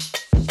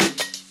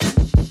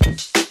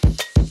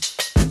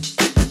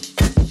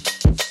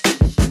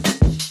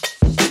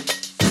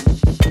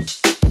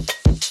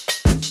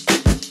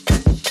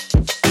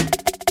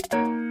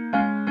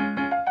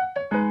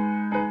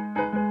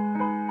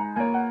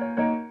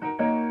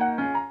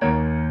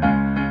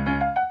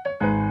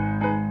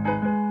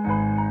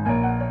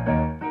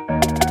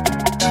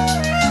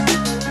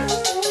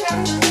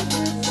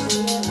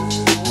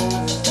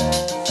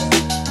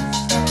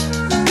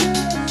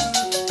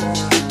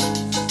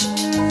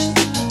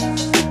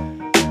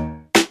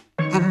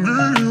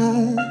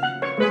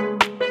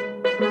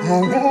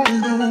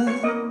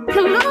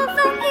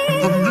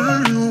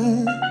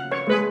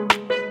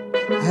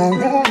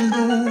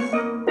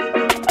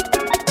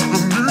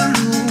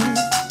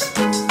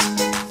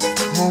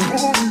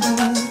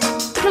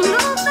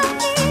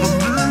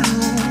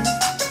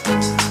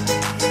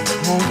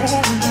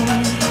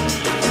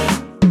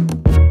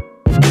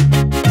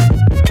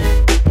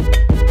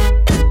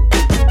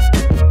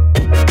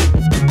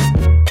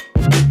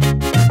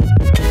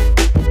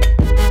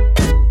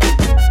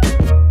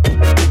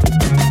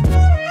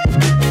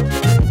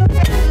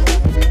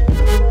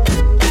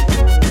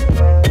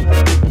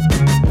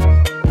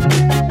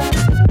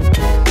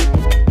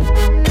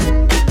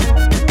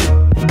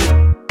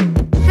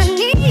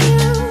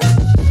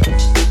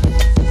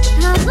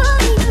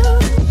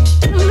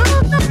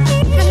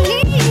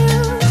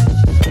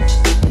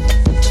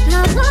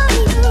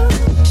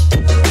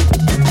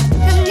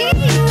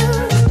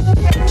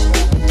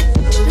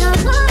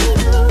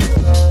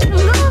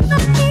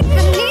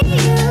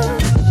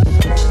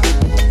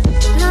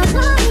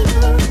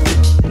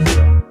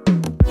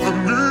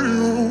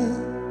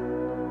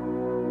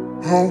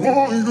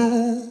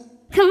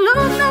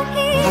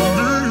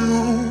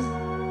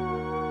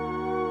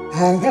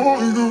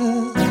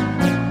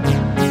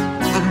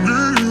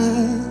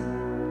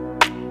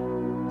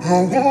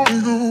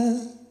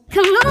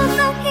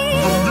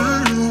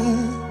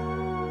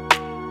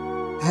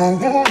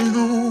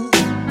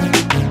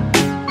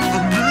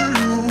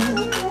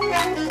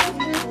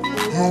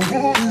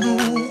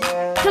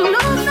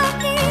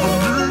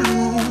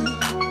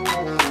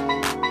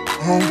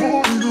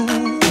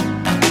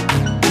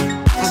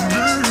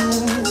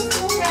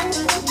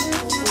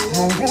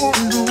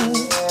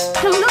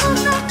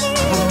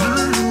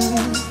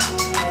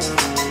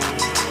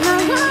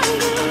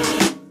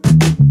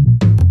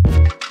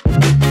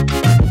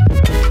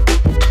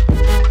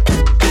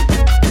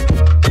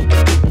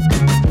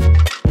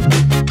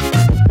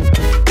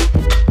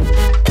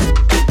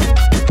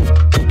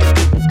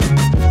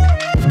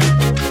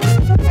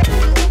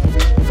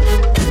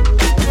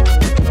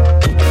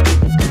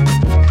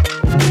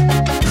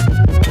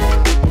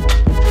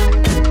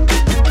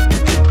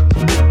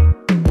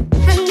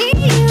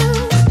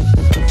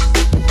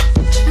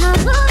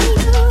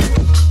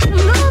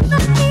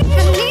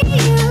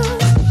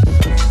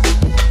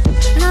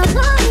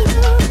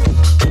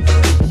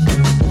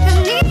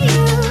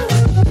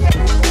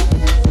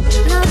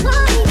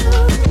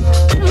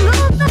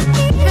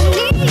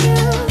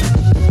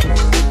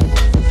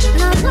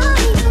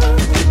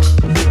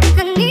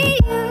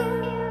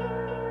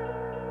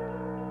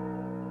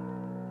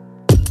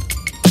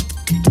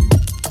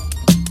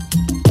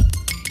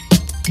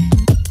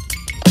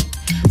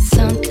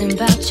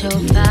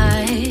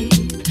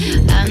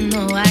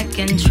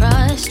 can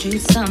trust you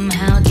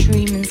somehow.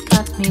 Dreaming's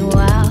got me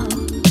wild.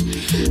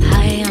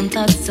 High on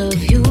thoughts of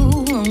you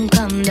won't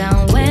come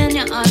down when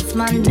you ask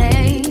my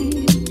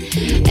name.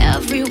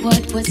 Every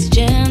word was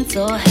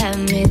gentle, had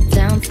me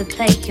down to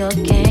play your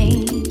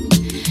game.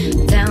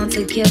 Down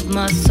to give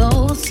my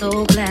soul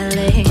so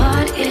gladly.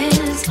 What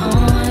is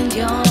on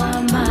your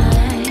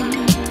mind?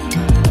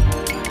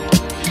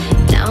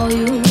 Now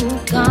you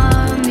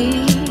got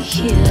me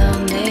here,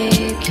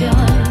 make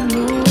your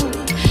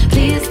move.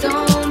 Please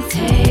don't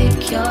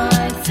take your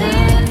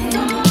time.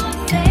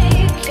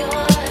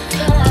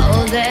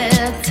 All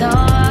that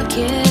talk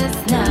is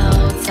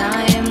now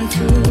time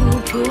to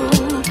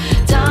prove.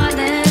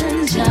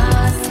 Darling,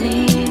 just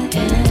lean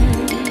in.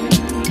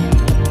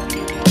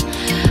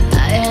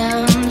 I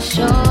am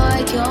sure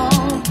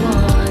you'll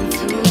want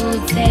to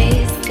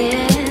taste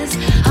this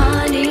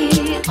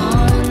honey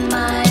on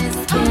my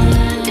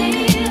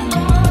skin.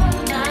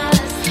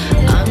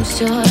 I'm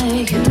sure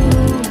you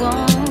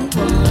won't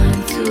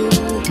want to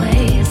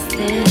waste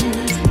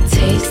this.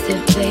 Taste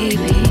it,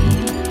 baby.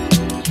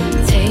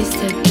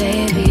 Taste it,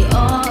 baby.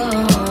 Oh,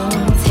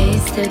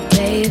 taste it,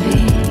 baby.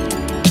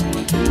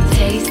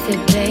 Taste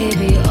it,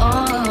 baby.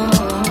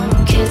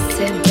 Oh, kiss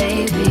it,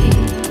 baby.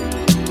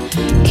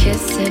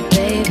 Kiss it,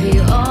 baby.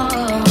 Oh,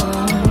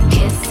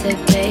 kiss it,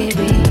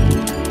 baby.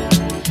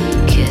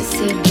 Kiss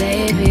it,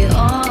 baby.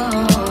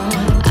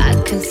 Oh, I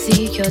can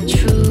see your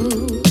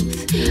truth.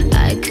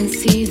 I can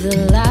see the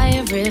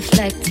light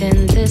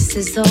reflecting. This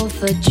is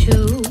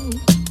overdue.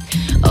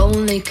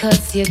 Only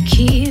 'cause you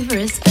keep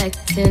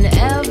respecting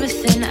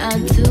everything I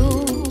do.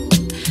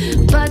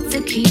 But to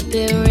keep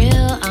it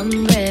real,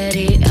 I'm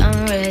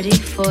ready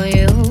for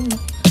you.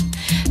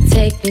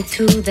 Take me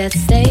to that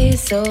stage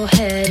so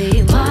heady.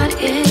 What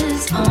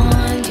is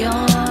on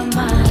your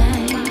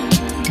mind?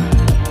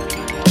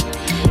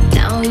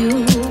 Now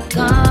you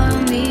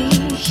got me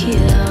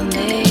here,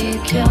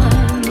 make your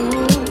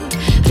move.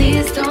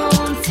 Please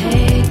don't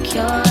take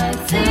your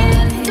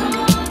time.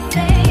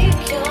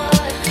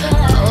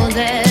 All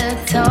that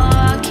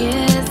talk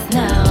is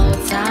now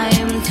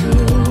time to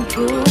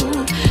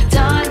prove.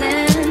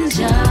 Darling,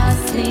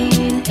 just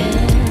lean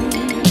in.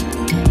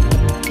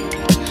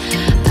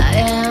 I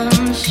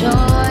am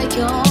sure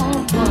you'll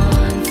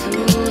want to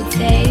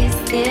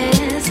taste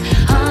this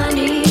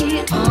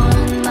honey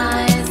on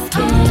my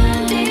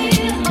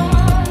skin.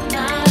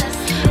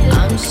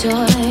 I'm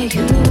sure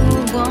you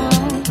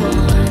won't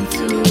want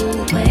to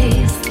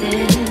waste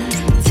this.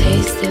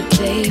 Taste it,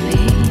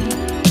 baby.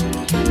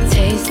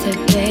 Taste it,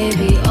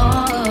 baby. Oh,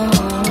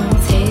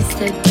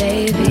 taste it,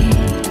 baby.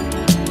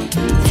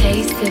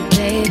 Taste it,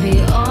 baby.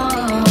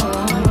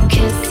 Oh,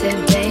 kiss it,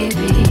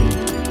 baby.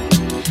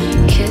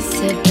 Kiss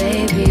it,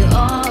 baby.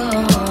 Oh,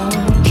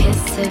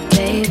 kiss it,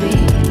 baby.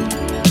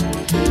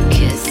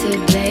 Kiss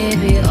it,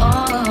 baby.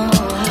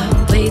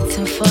 Oh,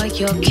 waiting for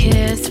your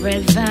kiss,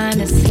 red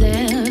Venice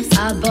lips.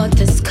 I bought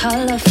this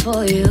color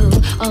for you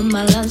on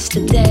my lunch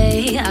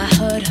today. I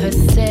heard her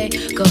say,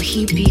 go,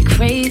 he be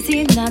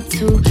crazy not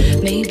to.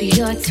 Maybe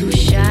you're too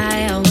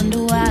shy, I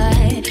wonder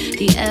why.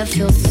 The air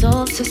feels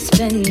so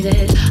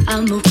suspended. I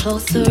move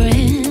closer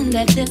in,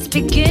 let this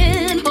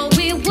begin. Or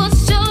we will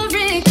sure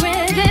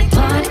regret it.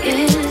 What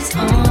is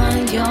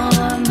on your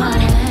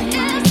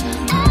mind?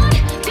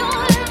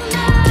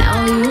 Now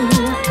you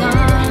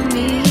got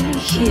me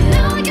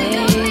here,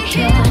 make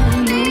your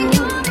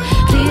move.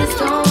 Please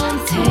don't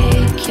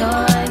take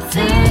your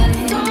time.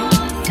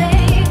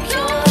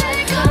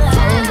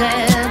 All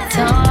that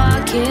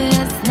talk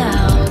is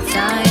now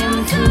time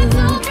to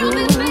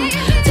prove.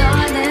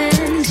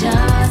 Darling,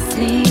 just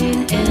lean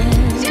in.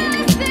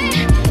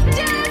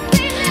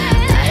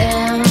 I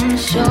am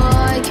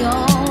sure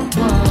you'll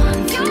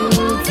want to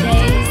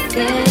taste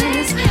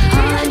this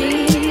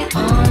honey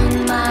on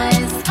my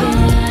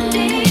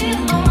skin.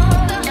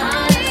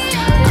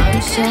 I'm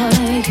sure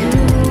you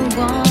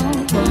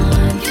won't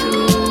want to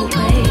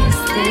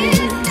waste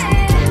this.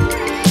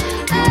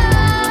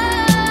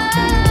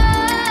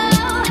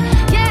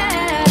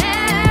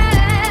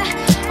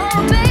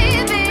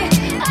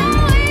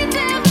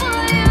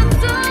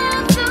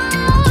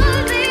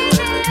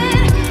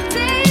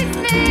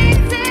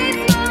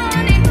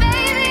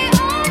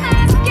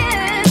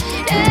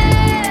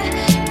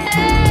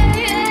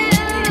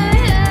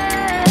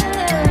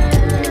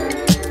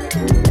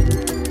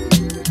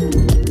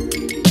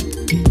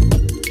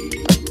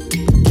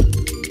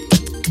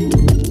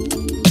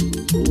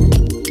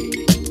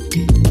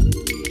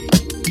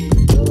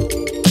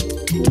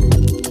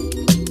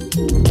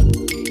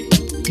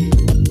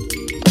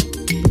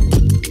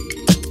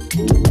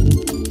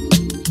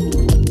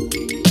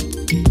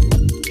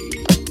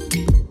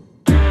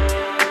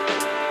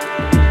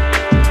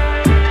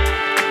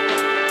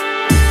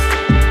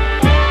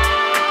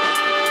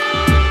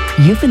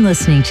 You've been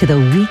listening to The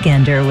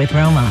Weekender with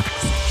Romax.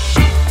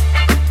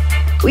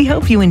 We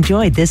hope you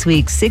enjoyed this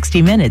week's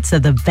 60 minutes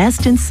of the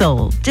best in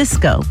soul,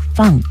 disco,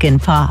 funk, and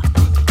pop.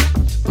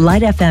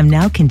 Light FM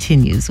now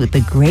continues with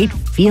the great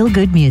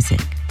feel-good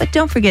music. But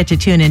don't forget to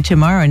tune in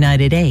tomorrow night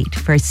at 8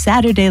 for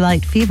Saturday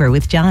Light Fever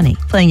with Johnny,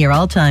 playing your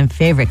all-time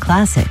favorite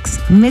classics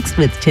mixed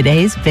with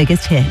today's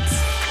biggest hits.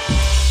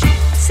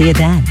 See you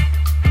then.